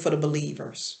open for the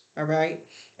believers. All right.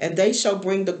 And they shall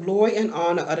bring the glory and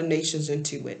honor of the nations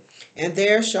into it. And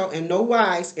there shall in no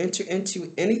wise enter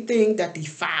into anything that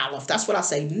defileth. That's what I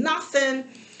say. Nothing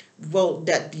will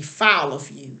that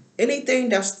defileth you. Anything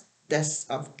that's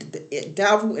of the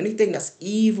devil, anything that's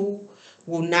evil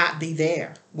will not be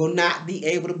there, will not be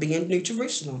able to be in New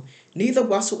Jerusalem. Neither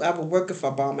whatsoever worketh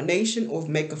abomination or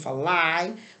maketh a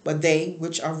lie, but they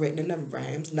which are written in the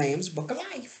Lamb's book of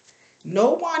life.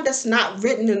 No one that's not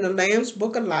written in the Lamb's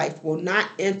book of life will not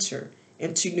enter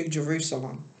into New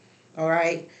Jerusalem. All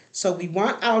right. So we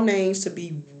want our names to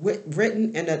be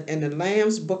written in the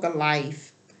Lamb's book of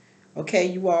life. Okay,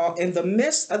 you all. In the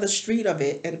midst of the street of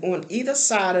it, and on either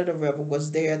side of the river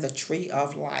was there the tree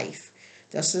of life.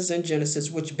 This is in Genesis,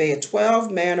 which bare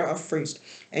 12 manner of fruits,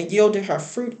 and yielded her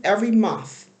fruit every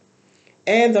month.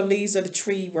 And the leaves of the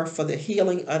tree were for the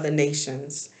healing of the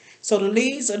nations. So the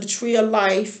leaves of the tree of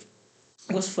life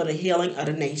was for the healing of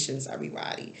the nations,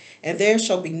 everybody. And there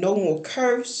shall be no more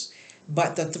curse,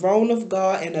 but the throne of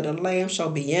God and of the Lamb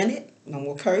shall be in it. No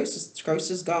more curse. Curse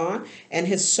is gone. And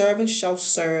his servants shall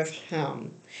serve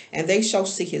him. And they shall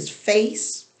see his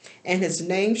face, and his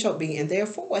name shall be in their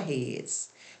foreheads.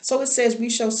 So it says we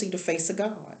shall see the face of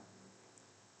God.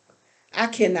 I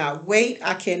cannot wait.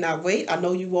 I cannot wait. I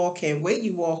know you all can't wait.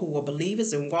 You all who are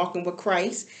believers and walking with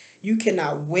Christ, you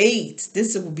cannot wait.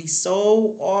 This will be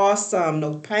so awesome.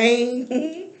 No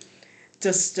pain.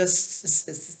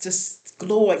 just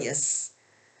glorious.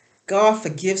 God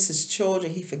forgives his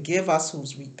children. He forgives us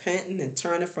who's repenting and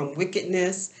turning from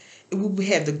wickedness. We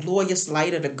have the glorious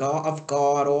light of the God of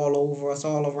God all over us,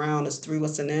 all around us, through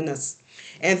us, and in us.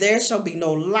 And there shall be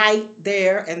no light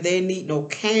there, and they need no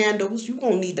candles. You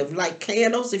won't need to light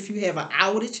candles if you have an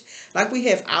outage. Like we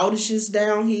have outages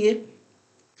down here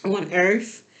on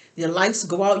earth. Your lights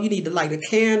go out, you need to light a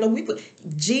candle.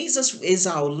 Jesus is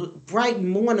our bright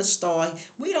morning star.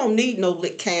 We don't need no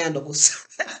lit candles.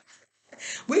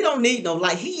 We don't need no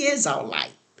light. He is our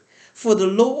light. For the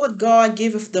Lord God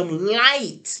giveth them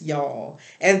light, y'all,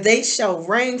 and they shall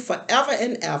reign forever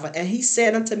and ever. And he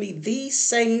said unto me, these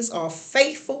sayings are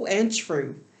faithful and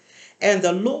true. And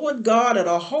the Lord God of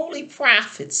the holy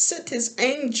prophets sent his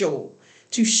angel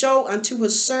to show unto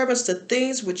his servants the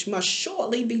things which must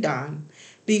shortly be done.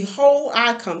 Behold,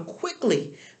 I come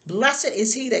quickly. Blessed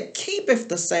is he that keepeth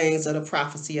the sayings of the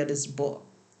prophecy of this book.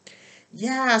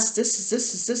 Yes, this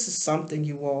is something,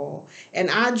 you all. And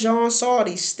I, John, saw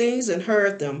these things and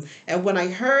heard them. And when I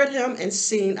heard him and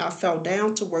seen, I fell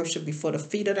down to worship before the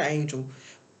feet of the angel,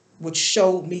 which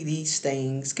showed me these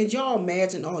things. Can y'all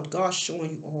imagine all God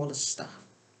showing you all this stuff?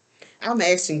 I'm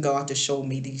asking God to show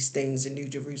me these things in New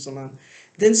Jerusalem.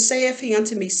 Then saith he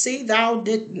unto me, See, thou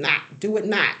did not, do it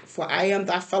not, for I am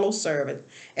thy fellow servant,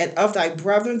 and of thy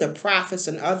brethren the prophets,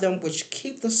 and of them which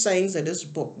keep the sayings of this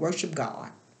book, worship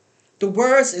God. The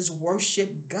words is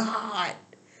worship God.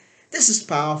 This is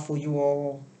powerful, you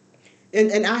all.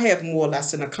 And I have more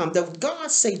lesson to come. God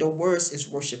say the words is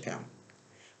worship him.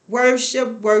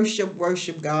 Worship, worship,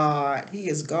 worship God. He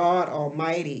is God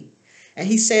Almighty. And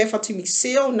he saith unto me,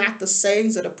 Seal not the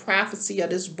sayings of the prophecy of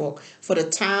this book, for the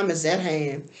time is at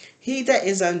hand. He that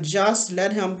is unjust,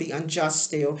 let him be unjust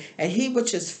still. And he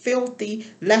which is filthy,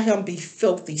 let him be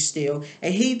filthy still.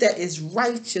 And he that is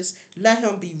righteous, let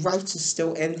him be righteous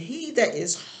still. And he that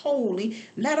is holy,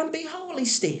 let him be holy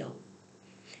still.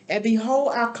 And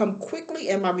behold, I come quickly,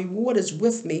 and my reward is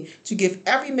with me, to give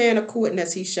every man according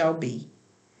as he shall be.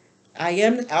 I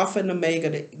am the Alpha and Omega,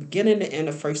 the beginning and the end,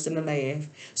 the first and the last.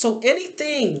 So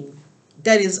anything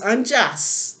that is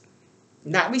unjust,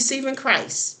 not receiving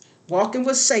Christ, walking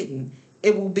with Satan,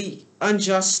 it will be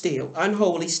unjust still,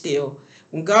 unholy still.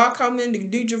 When God comes into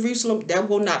New Jerusalem, that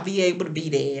will not be able to be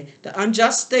there. The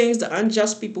unjust things, the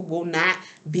unjust people will not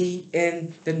be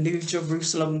in the New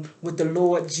Jerusalem with the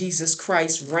Lord Jesus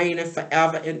Christ reigning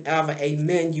forever and ever.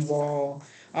 Amen, you all.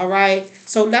 All right.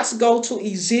 So let's go to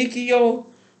Ezekiel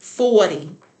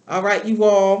 40. All right, you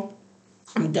all.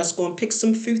 I'm just going to pick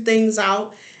some few things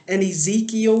out in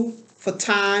Ezekiel for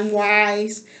time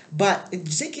wise. But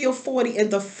Ezekiel 40, in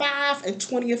the 5 and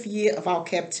 20th year of our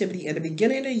captivity, in the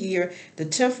beginning of the year, the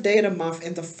 10th day of the month,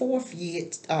 in the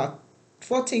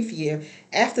 14th year,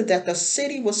 after that the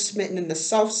city was smitten in the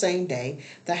self same day,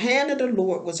 the hand of the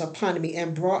Lord was upon me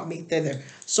and brought me thither.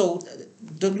 So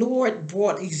the Lord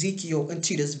brought Ezekiel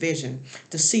into this vision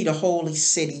to see the holy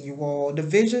city, you all. The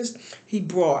visions he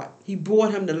brought him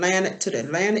to the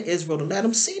land of Israel to let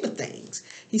him see the things.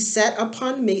 He set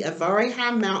upon me a very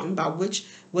high mountain by which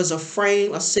was a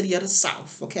frame, a city of the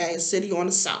south, okay, a city on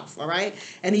the south, all right?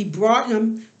 And he brought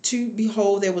him to,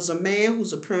 behold, there was a man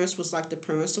whose appearance was like the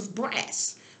appearance of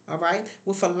brass, all right,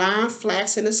 with a lime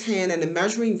flax in his hand and a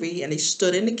measuring reed, and he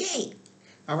stood in the gate.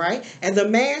 All right. And the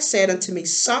man said unto me,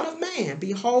 Son of man,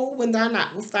 behold with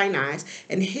thine eyes,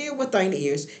 and hear with thine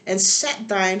ears, and set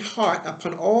thine heart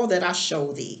upon all that I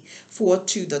show thee, for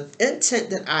to the intent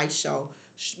that I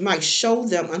might show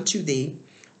them unto thee,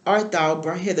 art thou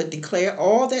brought hither, declare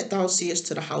all that thou seest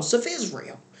to the house of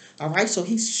Israel. All right, so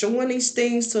he's showing these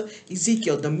things to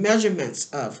Ezekiel, the measurements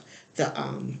of the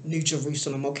New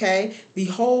Jerusalem. Okay,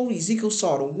 behold, Ezekiel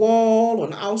saw the wall on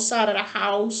the outside of the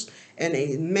house, and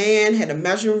a man had a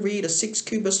measuring reed of 6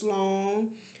 cubits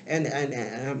long, and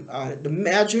the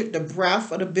measured the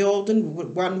breadth of the building with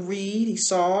one reed. He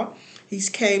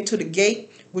came to the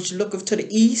gate which looketh to the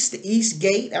east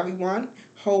gate, everyone.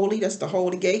 Holy, that's the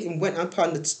holy gate, and went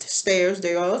upon the stairs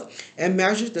thereof, and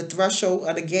measured the threshold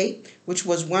of the gate, which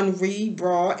was one reed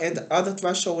broad, and the other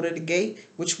threshold of the gate,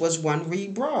 which was one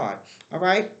reed broad. All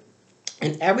right.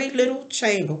 And every little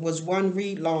chamber was one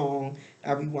reed long,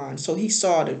 everyone. So he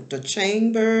saw the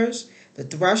chambers, the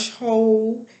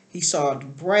threshold, he saw the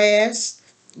brass,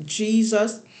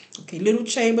 Jesus. Okay, little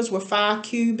chambers were 5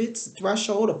 cubits, the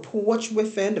threshold, a porch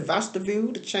within, the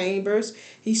vestibule, the chambers.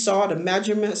 He saw the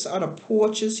measurements of the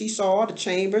porches, he saw the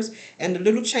chambers, and the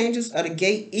little chambers of the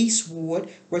gate eastward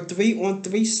were 3 on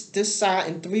 3 this side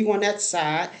and 3 on that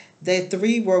side. The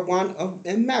 3 were one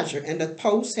in measure, and the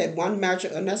posts had one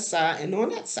measure on that side and on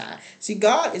that side. See,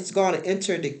 God is going to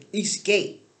enter the east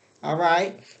gate, all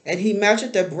right? And he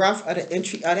measured the breadth of the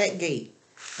entry of that gate,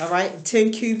 all right?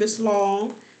 10 cubits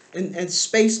long, and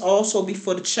space also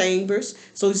before the chambers.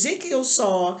 So Ezekiel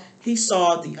saw he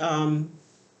saw the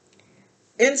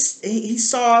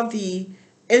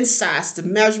insides, the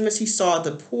measurements. He saw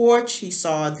the porch. He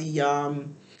saw the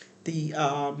the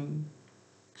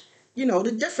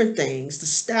different things, the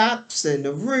steps and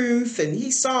the roof, and he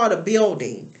saw the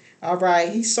building. All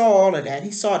right, he saw all of that.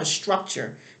 He saw the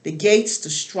structure, the gates, the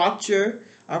structure.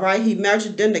 All right, he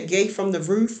measured then the gate from the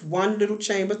roof, one little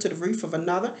chamber to the roof of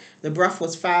another. The breadth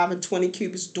was 5 and 20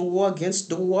 cubits, door against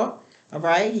door. All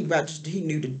right, he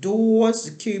knew the doors,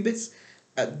 the cubits,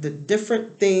 the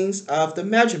different things of the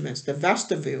measurements, the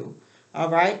vestibule. All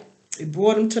right, he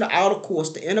brought him to the outer courts,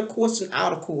 the inner courts and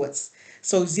outer courts.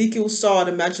 So Ezekiel saw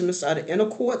the measurements of the inner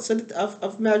courts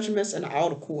of measurements and the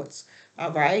outer courts.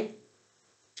 All right.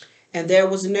 And there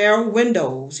was narrow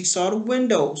windows. He saw the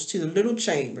windows to the little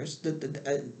chambers,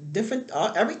 different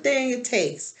everything it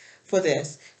takes for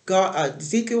this. God,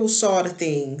 Ezekiel saw the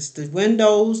things, the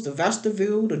windows, the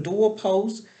vestibule, the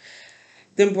doorposts.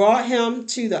 Then brought him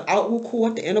to the outward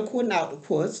court, the inner court and outer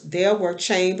courts. There were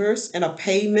chambers and a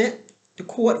pavement. The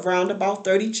court round about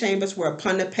 30 chambers were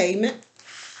upon the pavement.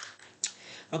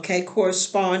 Okay,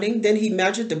 corresponding. Then he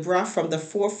measured the breadth from the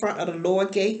forefront of the lower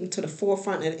gate into the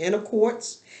forefront of the inner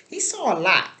courts. He saw a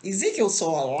lot. Ezekiel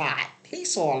saw a lot. He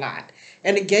saw a lot.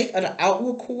 And the gate of the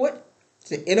outward court,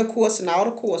 the inner courts and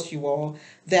outer courts, you all,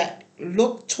 that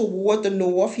looked toward the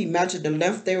north. He measured the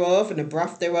length thereof and the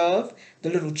breadth thereof. The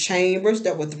little chambers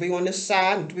that were 3 on this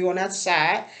side and 3 on that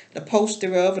side. The posts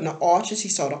thereof and the arches. He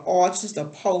saw the arches, the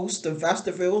posts, the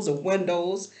vestibules, the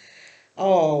windows.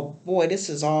 Oh boy, this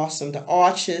is awesome. The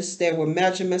arches, there were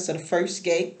measurements of the first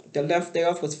gate. The length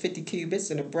thereof was 50 cubits,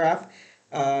 and the breadth.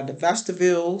 The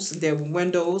vestibules, there were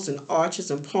windows and arches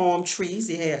and palm trees.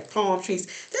 They had palm trees.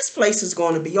 This place is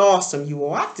going to be awesome, you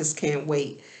all. I just can't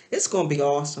wait. It's going to be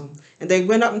awesome. And they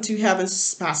went up into heaven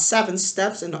by 7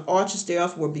 steps, and the arches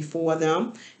thereof were before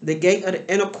them. The gate of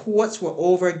the inner courts were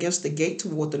over against the gate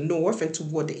toward the north and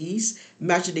toward the east.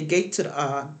 Measured the gate to the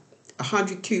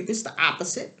 100 cubits, the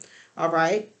opposite. All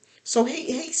right. So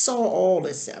he saw all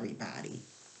this, everybody.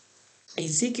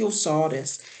 Ezekiel saw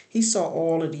this. He saw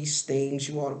all of these things.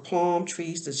 You all, the palm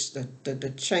trees,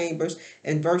 the chambers.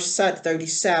 In verse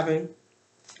 37,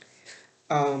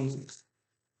 um,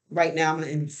 right now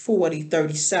in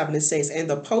 40:37, it says, and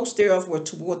the posts thereof were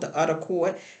toward the other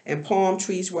court, and palm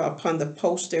trees were upon the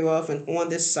posts thereof, and on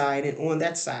this side and on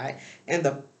that side, and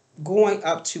the going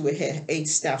up to it had 8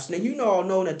 steps. Now you all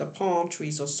know that the palm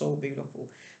trees are so beautiful.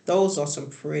 Those are some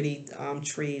pretty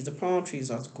trees. The palm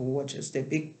trees are gorgeous. They're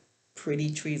big,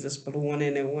 pretty trees that's blowing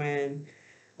in the wind.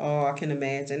 Oh, I can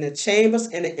imagine. The chambers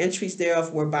and the entries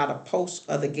thereof were by the posts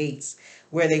of the gates,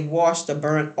 where they washed the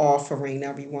burnt offering,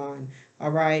 everyone.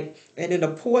 All right. And in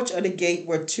the porch of the gate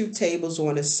were 2 tables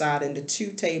on this side, and the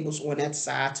 2 tables on that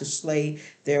side to slay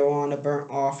thereon the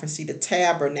burnt offering. See, the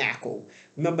tabernacle.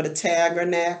 Remember the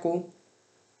tabernacle?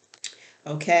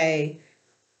 Okay.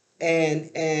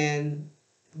 And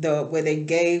the where they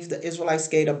gave the Israelites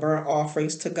gave the burnt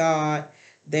offerings to God.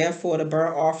 Therefore, the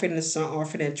burnt offering, the sin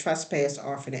offering, and trespass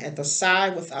offering. At the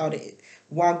side without it,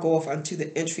 one goeth unto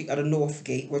the entry of the north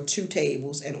gate were 2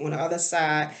 tables, and on the other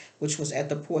side, which was at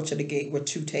the porch of the gate, were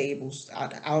 2 tables. On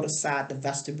the outer side, the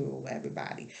vestibule,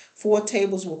 everybody. 4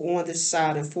 tables were on this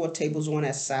side, and 4 tables on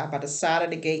that side. By the side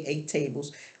of the gate, 8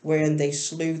 tables, wherein they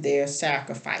slew their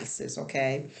sacrifices.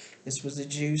 Okay. This was the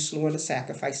Jews slewing the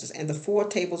sacrifices. And the 4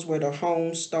 tables were the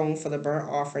home stone for the burnt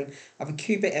offering of a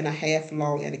cubit and a half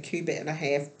long and a cubit and a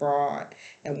half broad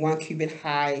and 1 cubit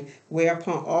high,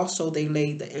 whereupon also they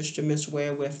laid the instruments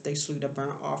wherewith they slew the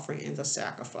burnt offering, and the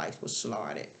sacrifice was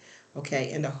slaughtered.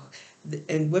 Okay,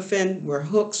 and within were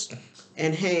hooks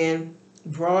and hand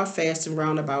broad fast and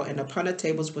round about, and upon the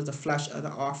tables was the flesh of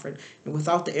the offering. And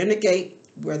without the inner gate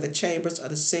were the chambers of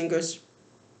the singers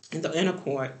in the inner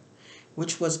court,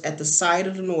 which was at the side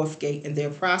of the north gate, and their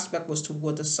prospect was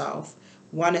toward the south,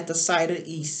 one at the side of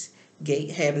the east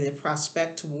gate, having their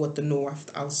prospect toward the north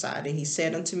outside. And he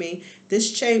said unto me,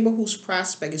 this chamber whose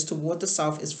prospect is toward the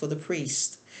south is for the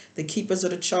priests, the keepers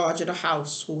of the charge of the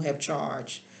house, who have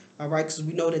charge. All right, because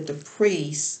we know that the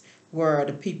priests were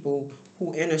the people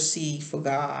who intercede for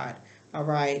God. All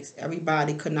right,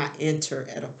 everybody could not enter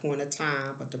at a point of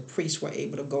time, but the priests were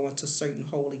able to go into certain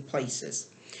holy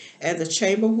places. And the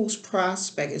chamber whose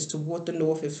prospect is toward the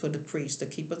north is for the priests, the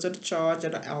keepers of the charge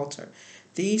of the altar.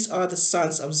 These are the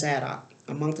sons of Zadok,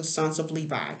 among the sons of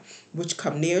Levi, which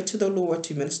come near to the Lord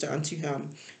to minister unto him.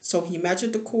 So he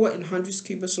measured the court in 100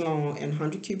 cubits long and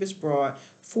 100 cubits broad,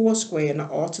 4 square, and the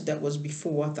altar that was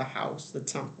before the house, the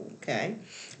temple. Okay.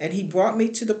 And he brought me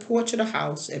to the porch of the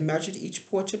house and measured each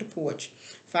porch of the porch,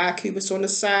 5 cubits on the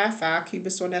side, 5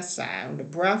 cubits on that side. On the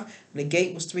breadth, the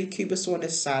gate was 3 cubits on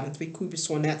this side and 3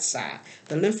 cubits on that side.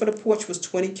 The length of the porch was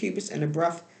 20 cubits, and the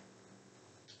breadth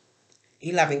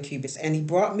 11 cubits. And he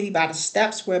brought me by the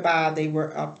steps whereby they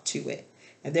were up to it.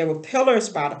 And there were pillars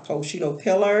by the post. You know,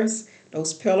 pillars,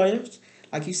 those pillars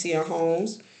like you see in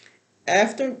homes.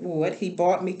 Afterward, he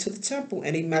brought me to the temple,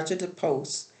 and he measured the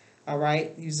posts. All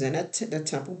right, using the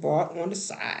temple brought on the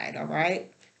side. All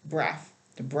right, breadth.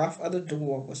 The breadth of the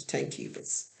door was 10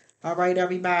 cubits. All right,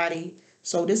 everybody.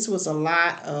 So this was a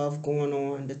lot of going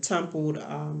on. The temple,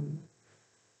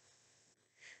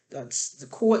 the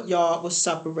courtyard was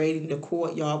separating. The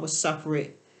courtyard was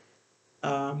separate.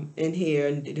 In here,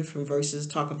 in the different verses,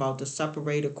 talk about the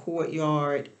separated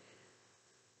courtyard.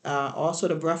 Also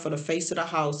the breadth of the face of the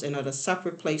house, and at a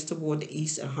separate place toward the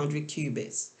east 100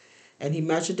 cubits. And he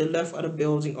measured the length of the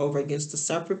building over against the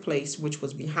separate place which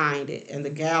was behind it, and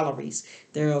the galleries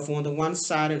thereof on the one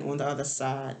side and on the other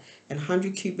side, and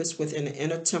 100 cubits within the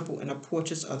inner temple, and the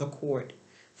porches of the court,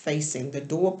 facing the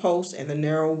doorposts and the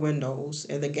narrow windows,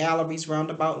 and the galleries round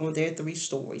about on their 3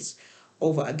 stories,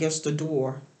 over against the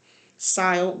door,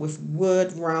 siled with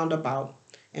wood round about,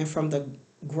 and from the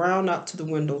ground up to the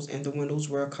windows, and the windows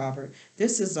were covered.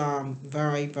 This is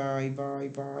very, very, very,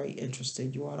 very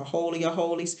interesting. You are the holy of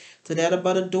holies, to that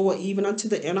above the door, even unto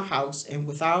the inner house, and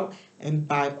without, and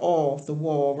by all the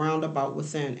wall round about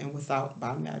within and without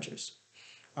by measures.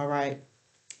 All right.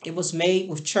 It was made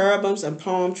with cherubims and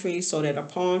palm trees, so that a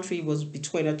palm tree was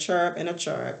between a cherub and a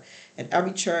cherub, and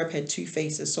every cherub had 2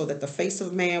 faces, so that the face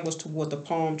of man was toward the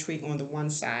palm tree on the one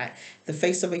side, the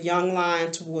face of a young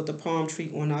lion toward the palm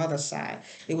tree on the other side.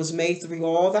 It was made through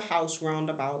all the house round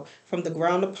about, from the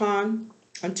ground upon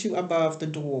unto above the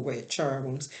door with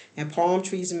cherubims, and palm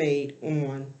trees made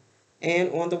on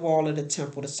and on the wall of the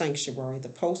temple, the sanctuary. The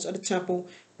posts of the temple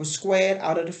were squared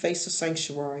out of the face of the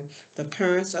sanctuary. The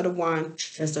appearance of the one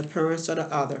as the appearance of the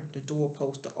other. The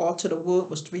doorpost. The altar of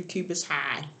wood was 3 cubits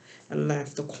high and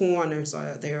length. The corners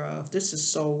thereof. This is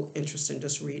so interesting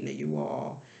just reading it, you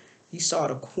all. He saw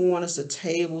the corners, the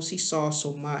tables. He saw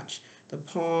so much. The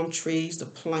palm trees, the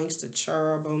planks, the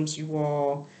cherubims, you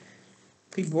all.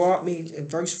 He brought me, in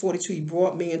verse 42, he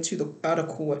brought me into the outer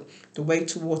court, the way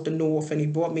toward the north, and he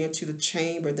brought me into the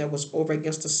chamber that was over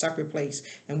against the separate place,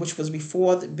 and which was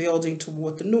before the building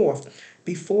toward the north.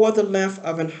 Before the length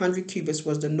of 100 cubits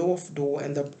was the north door,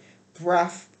 and the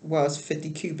breadth was 50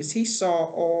 cubits. He saw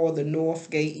all the north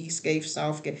gate, east gate,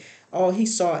 south gate. Oh, he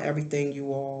saw everything,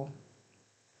 you all.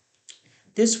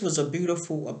 This was a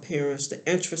beautiful appearance. The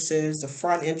entrances, the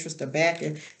front entrance, the back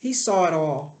end. He saw it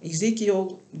all.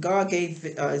 God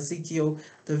gave Ezekiel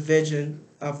the vision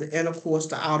of the inner courts,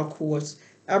 the outer courts,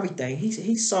 everything.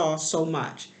 He saw so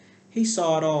much. He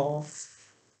saw it all.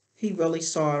 He really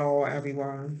saw it all,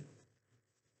 everyone.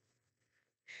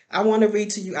 I want to read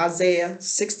to you Isaiah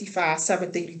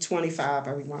 65:17-25,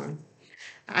 everyone.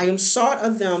 I am sought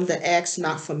of them that asked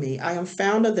not for me. I am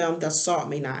found of them that sought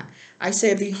me not. I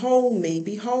said, behold me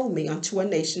unto a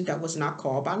nation that was not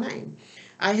called by name.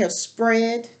 I have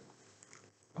spread.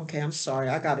 Okay, I'm sorry.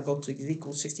 I got to go to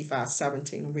Ezekiel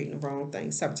 65:17. I'm reading the wrong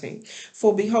thing. 17.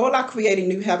 For behold, I create a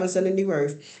new heavens and a new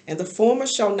earth, and the former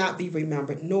shall not be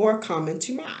remembered, nor come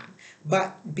into mind.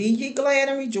 But be ye glad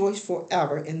and rejoice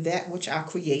forever in that which I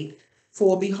create.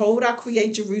 For behold, I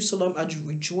create Jerusalem a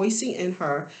rejoicing in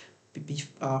her,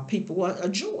 people a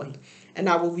joy. And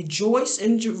I will rejoice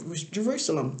in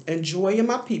Jerusalem, and joy in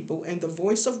my people, and the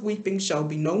voice of weeping shall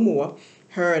be no more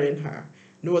heard in her,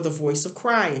 nor the voice of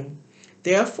crying.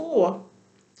 Therefore,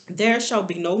 there shall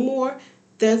be no more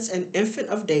thence an infant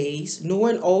of days, nor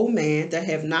an old man that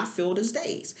have not filled his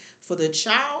days. For the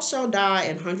child shall die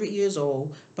 100 years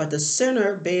old, but the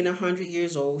sinner being 100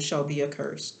 years old shall be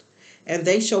accursed. And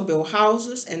they shall build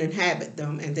houses and inhabit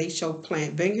them, and they shall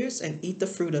plant vineyards and eat the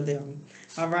fruit of them.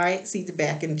 All right, see the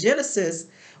back in Genesis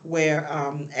where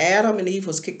Adam and Eve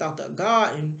was kicked out the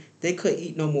garden, they couldn't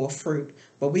eat no more fruit,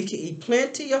 but we can eat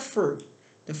plenty of fruit,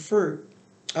 the fruit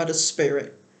of the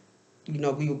spirit.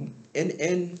 We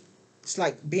and it's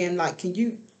like being like, can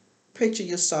you picture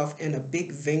yourself in a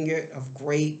big vineyard of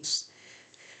grapes,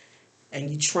 and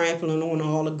you trampling on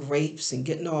all the grapes and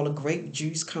getting all the grape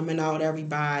juice coming out,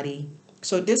 everybody?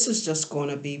 So this is just going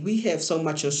to be, we have so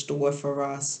much in store for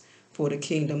us for the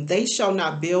kingdom. They shall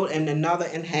not build and another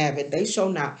inhabit. They shall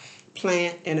not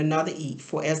plant and another eat.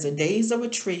 For as the days of a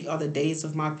tree are the days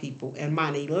of my people, and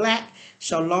mine elect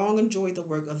shall long enjoy the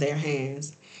work of their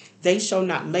hands. They shall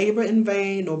not labor in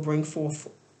vain, nor bring forth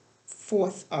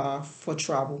for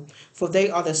trouble. For they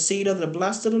are the seed of the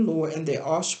blessed of the Lord, and their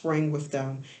offspring with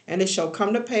them. And it shall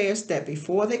come to pass that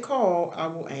before they call, I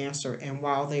will answer, and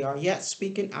while they are yet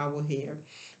speaking, I will hear.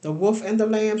 The wolf and the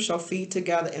lamb shall feed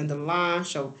together, and the lion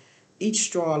shall eat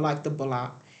straw like the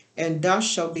bullock, and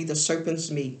dust shall be the serpent's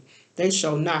meat. They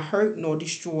shall not hurt nor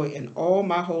destroy in all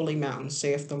my holy mountain,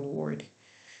 saith the Lord.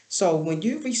 So when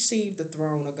you receive the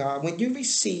throne of God, when you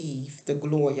receive the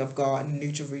glory of God in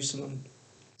New Jerusalem,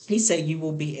 he said you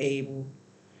will be able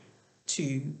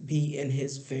to be in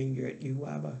his vineyard, you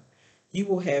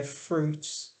will have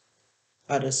fruits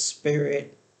of the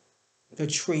spirit, the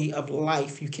tree of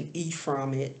life. You can eat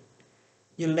from it.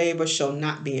 Your labor shall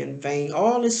not be in vain.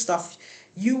 All this stuff,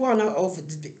 You want to over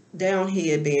down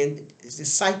here being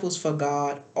disciples for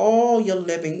God. All your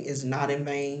living is not in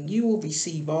vain. You will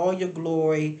receive all your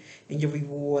glory and your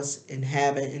rewards in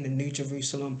heaven in the New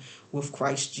Jerusalem with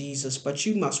Christ Jesus. But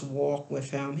you must walk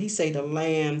with him. He say the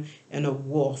lamb and the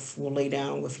wolf will lay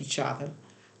down with each other.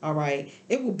 All right.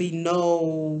 It will be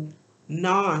no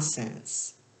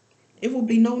nonsense. It will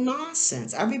be no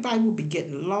nonsense. Everybody will be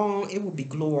getting along. It will be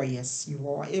glorious, you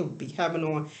all. It will be heaven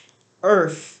on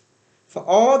earth. For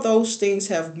all those things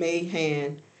have my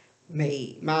hand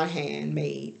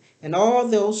made. And all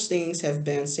those things have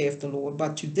been, saith the Lord.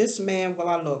 But to this man will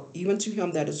I look, even to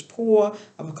him that is poor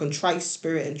of a contrite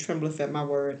spirit and trembleth at my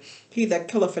word. He that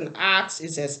killeth an ox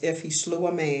is as if he slew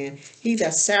a man. He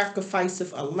that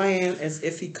sacrificeth a lamb as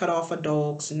if he cut off a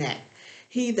dog's neck.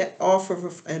 He that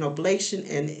offereth an oblation,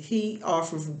 and he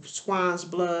offereth swine's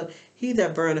blood. He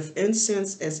that burneth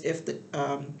incense, as if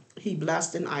he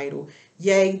blessed an idol.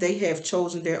 Yea, they have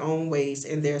chosen their own ways,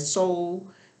 and their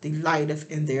soul delighteth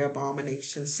in their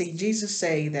abominations. See, Jesus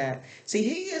say that. See,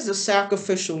 he is the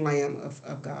sacrificial lamb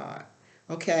of God.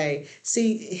 Okay.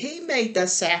 See, he made that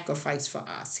sacrifice for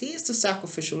us. He is the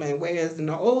sacrificial lamb. Whereas in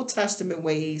the Old Testament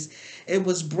ways, it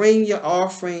was bring your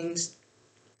offerings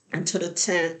into the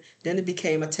tent. Then it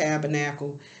became a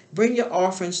tabernacle. Bring your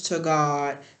offerings to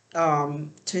God. To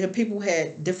him, people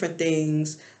had different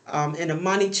things. In a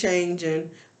money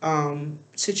changing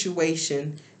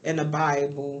situation in the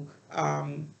Bible,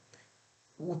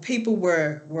 people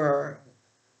were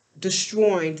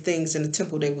destroying things in the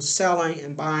temple. They were selling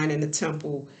and buying in the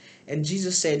temple. And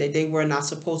Jesus said that they were not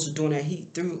supposed to do that. He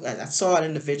threw, I saw it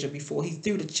in the vision before, he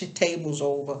threw the tables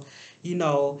over,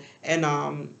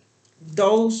 and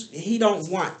those, he don't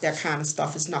want that kind of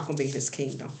stuff. It's not going to be his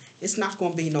kingdom. It's not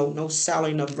going to be no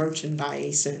selling of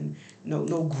merchandise and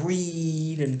no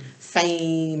greed and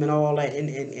fame and all that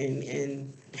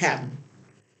in heaven.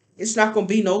 It's not going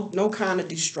to be no kind of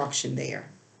destruction there.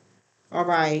 All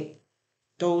right.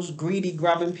 Those greedy,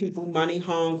 grubbing people, money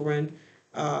hungering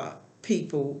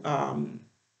people.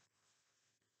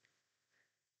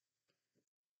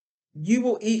 You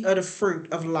will eat of the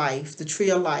fruit of life, the tree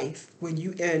of life, when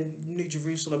you in New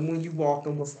Jerusalem, when you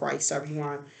walking with Christ,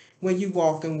 everyone. When you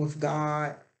walking with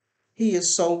God, He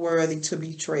is so worthy to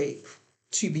be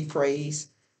to be praised.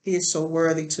 He is so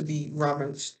worthy to be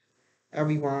reverenced,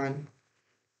 everyone.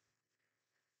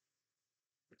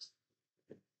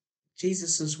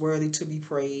 Jesus is worthy to be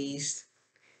praised.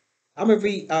 I'm gonna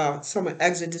read some of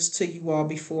Exodus to you all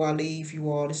before I leave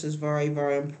you all. This is very,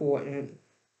 very important.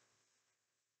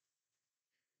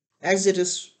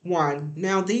 Exodus 1.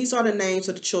 Now these are the names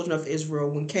of the children of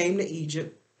Israel when came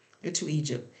to into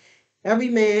Egypt. Every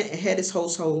man had his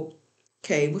household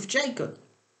came with Jacob.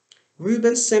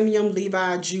 Reuben, Simeon,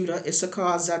 Levi, Judah,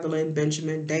 Issachar, Zebulun,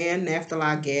 Benjamin, Dan,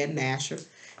 Naphtali, Gad, and Asher.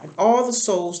 And all the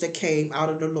souls that came out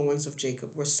of the loins of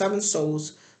Jacob were 7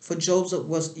 souls, for Joseph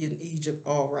was in Egypt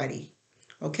already.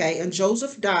 Okay, and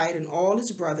Joseph died, and all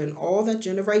his brethren, all that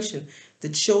generation. The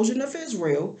children of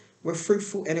Israel were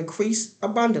fruitful and increased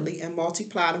abundantly and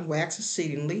multiplied and waxed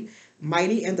exceedingly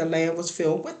mighty, and the land was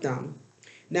filled with them.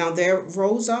 Now there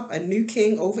rose up a new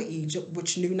king over Egypt,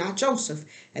 which knew not Joseph.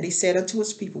 And he said unto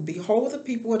his people, Behold, the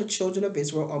people of the children of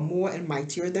Israel are more and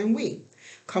mightier than we.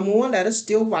 Come on, let us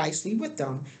deal wisely with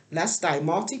them, lest I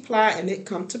multiply, and it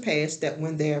come to pass that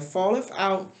when there falleth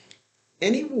out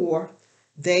any war,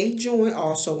 they join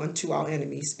also unto our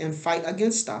enemies, and fight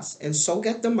against us, and so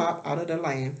get them up out of the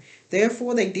land.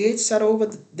 Therefore they did set over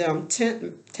them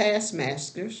 10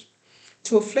 taskmasters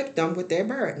to afflict them with their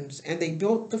burdens. And they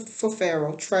built for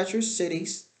Pharaoh treasures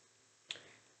cities,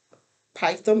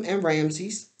 Pithom and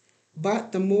Ramses.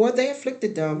 But the more they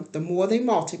afflicted them, the more they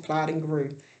multiplied and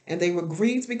grew. And they were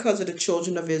grieved because of the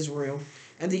children of Israel.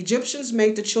 And the Egyptians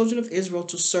made the children of Israel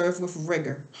to serve with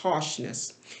rigor,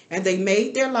 harshness. And they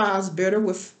made their lives bitter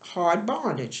with hard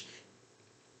bondage,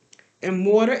 in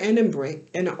mortar and in brick,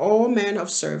 and in all manner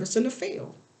of service in the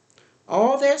field.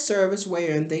 All their service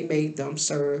wherein they made them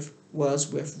serve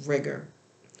was with rigor.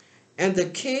 And the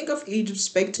king of Egypt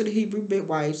spake to the Hebrew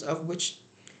midwives, of which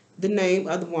the name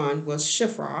of the one was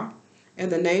Shiphrah,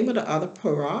 and the name of the other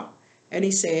Purah. And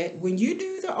he said, When you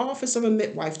do the office of a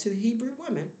midwife to the Hebrew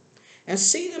women, and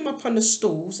see them upon the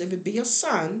stools, if it be a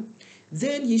son,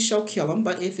 then ye shall kill him,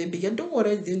 but if it be a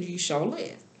daughter, then ye shall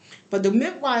live. But the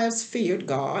midwives feared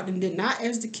God, and did not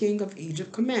as the king of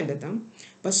Egypt commanded them,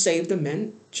 but saved the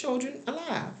men children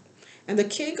alive. And the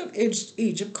king of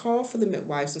Egypt called for the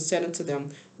midwives, and said unto them,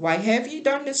 Why have ye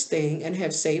done this thing, and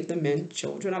have saved the men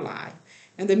children alive?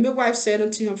 And the midwife said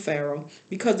unto him, Pharaoh,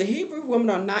 Because the Hebrew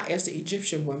women are not as the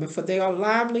Egyptian women, for they are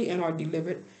lively and are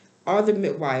delivered other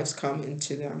midwives coming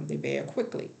to them, they bear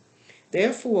quickly.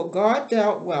 Therefore God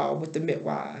dealt well with the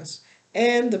midwives,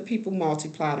 and the people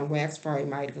multiplied and waxed very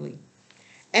mightily.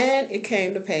 And it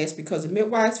came to pass, because the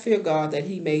midwives feared God, that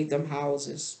he made them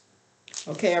houses.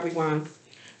 Okay, everyone.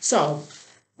 So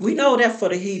we know that for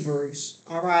the Hebrews,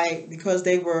 all right, because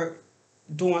they were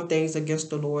doing things against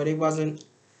the Lord. They wasn't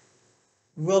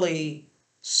really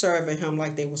serving him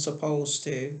like they were supposed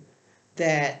to.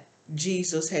 That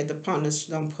Jesus had to punish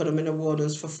them, put them in the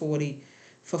wilderness for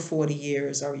 40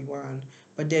 years, everyone.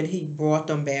 But then he brought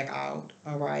them back out,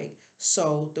 all right?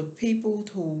 So the people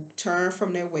who turn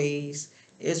from their ways,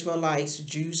 Israelites,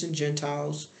 Jews, and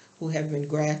Gentiles who have been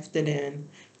grafted in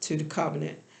to the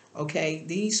covenant, okay,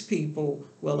 these people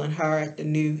will inherit the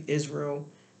new Israel,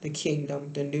 the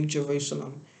kingdom, the new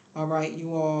Jerusalem. All right,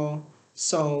 you all.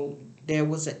 So there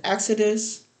was an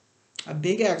exodus, a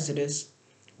big exodus,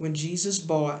 when Jesus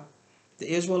bought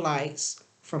the Israelites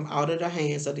from out of the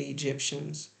hands of the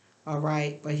Egyptians. All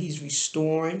right, but he's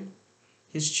restoring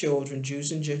his children,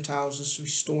 Jews and Gentiles, is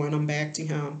restoring them back to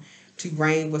him to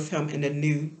reign with him in the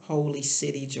new holy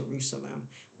city, Jerusalem,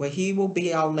 where he will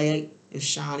be our light and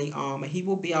shining armor. He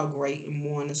will be our great and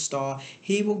morning star.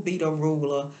 He will be the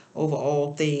ruler over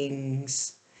all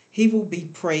things. He will be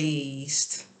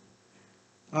praised.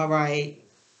 All right.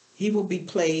 He will be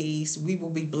praised. We will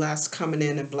be blessed coming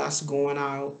in and blessed going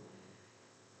out.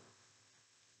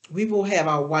 We will have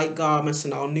our white garments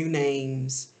and our new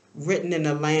names written in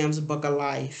the Lamb's book of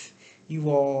life. You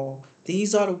all,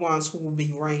 these are the ones who will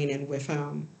be reigning with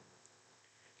him.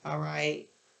 All right.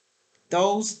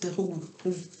 Those who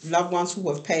loved ones who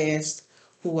have passed,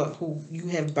 who you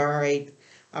have buried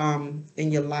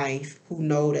in your life, who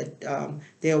know that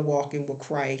they're walking with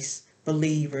Christ,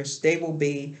 believers, they will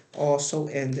be also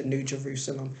in the New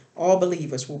Jerusalem. All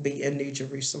believers will be in New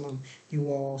Jerusalem. You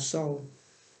all. So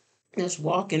let's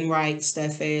walk in right,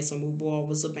 steadfast, and move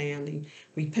always abounding,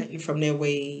 repenting from their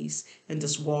ways, and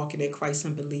just walking in Christ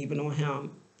and believing on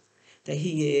him, that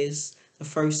he is the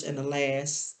first and the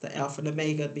last, the Alpha and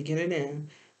Omega, beginning and end,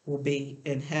 will be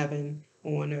in heaven,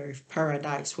 on earth,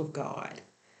 paradise with God.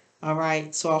 All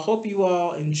right. So I hope you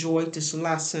all enjoyed this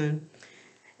lesson.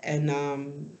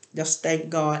 And just thank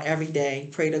God every day.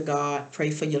 Pray to God.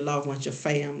 Pray for your loved ones, your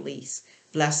families.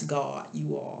 Bless God,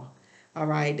 you all. All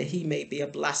right, that he may be a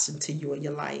blessing to you in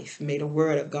your life. May the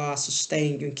word of God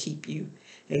sustain you and keep you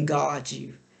and guard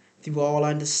you through all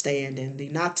understanding.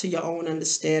 Lean not to your own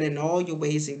understanding. In all your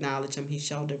ways acknowledge him. He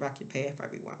shall direct your path,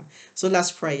 everyone. So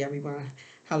let's pray, everyone.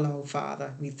 Hello,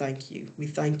 Father. We thank you. We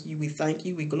thank you. We thank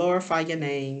you. We glorify your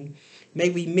name. May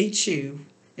we meet you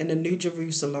in the New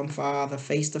Jerusalem, Father,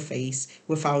 face to face,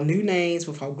 with our new names,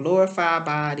 with our glorified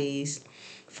bodies,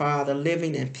 Father,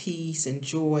 living in peace and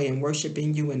joy and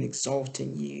worshiping you and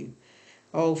exalting you.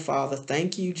 Oh, Father,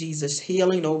 thank you, Jesus,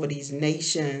 healing over these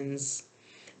nations.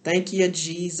 Thank you,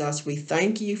 Jesus. We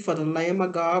thank you for the Lamb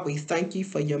of God. We thank you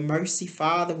for your mercy,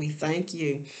 Father. We thank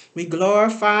you. We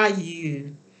glorify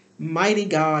you. Mighty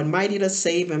God, mighty to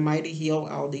save and mighty heal,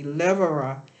 our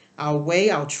deliverer, our way,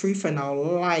 our truth, and our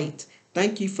light.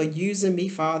 Thank you for using me,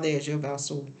 Father, as your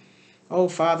vessel. Oh,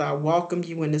 Father, I welcome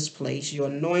you in this place. Your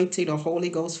anointing, the Holy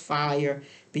Ghost fire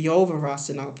be over us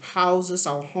in our houses,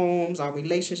 our homes, our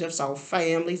relationships, our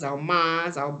families, our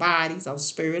minds, our bodies, our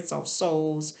spirits, our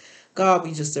souls. God,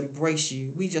 we just embrace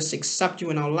you. We just accept you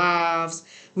in our lives.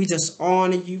 We just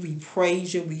honor you. We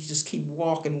praise you. We just keep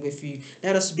walking with you.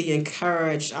 Let us be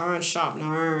encouraged. Iron sharpen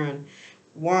iron.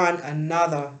 One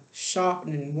another,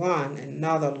 sharpening one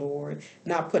another, Lord.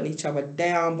 Not putting each other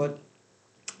down, but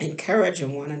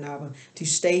encouraging one another to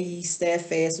stay ye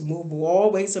steadfast and move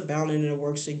always abounding in the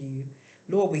works of you.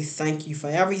 Lord, we thank you for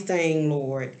everything,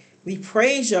 Lord. We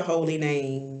praise your holy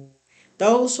name.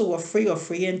 Those who are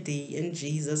free indeed in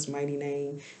Jesus' mighty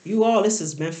name. You all, this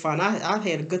has been fun. I've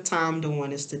had a good time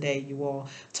doing this today, you all,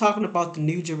 talking about the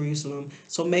New Jerusalem.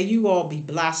 So may you all be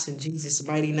blessed in Jesus'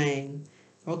 mighty name.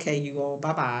 Okay, you all,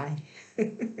 bye bye.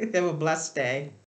 Have a blessed day.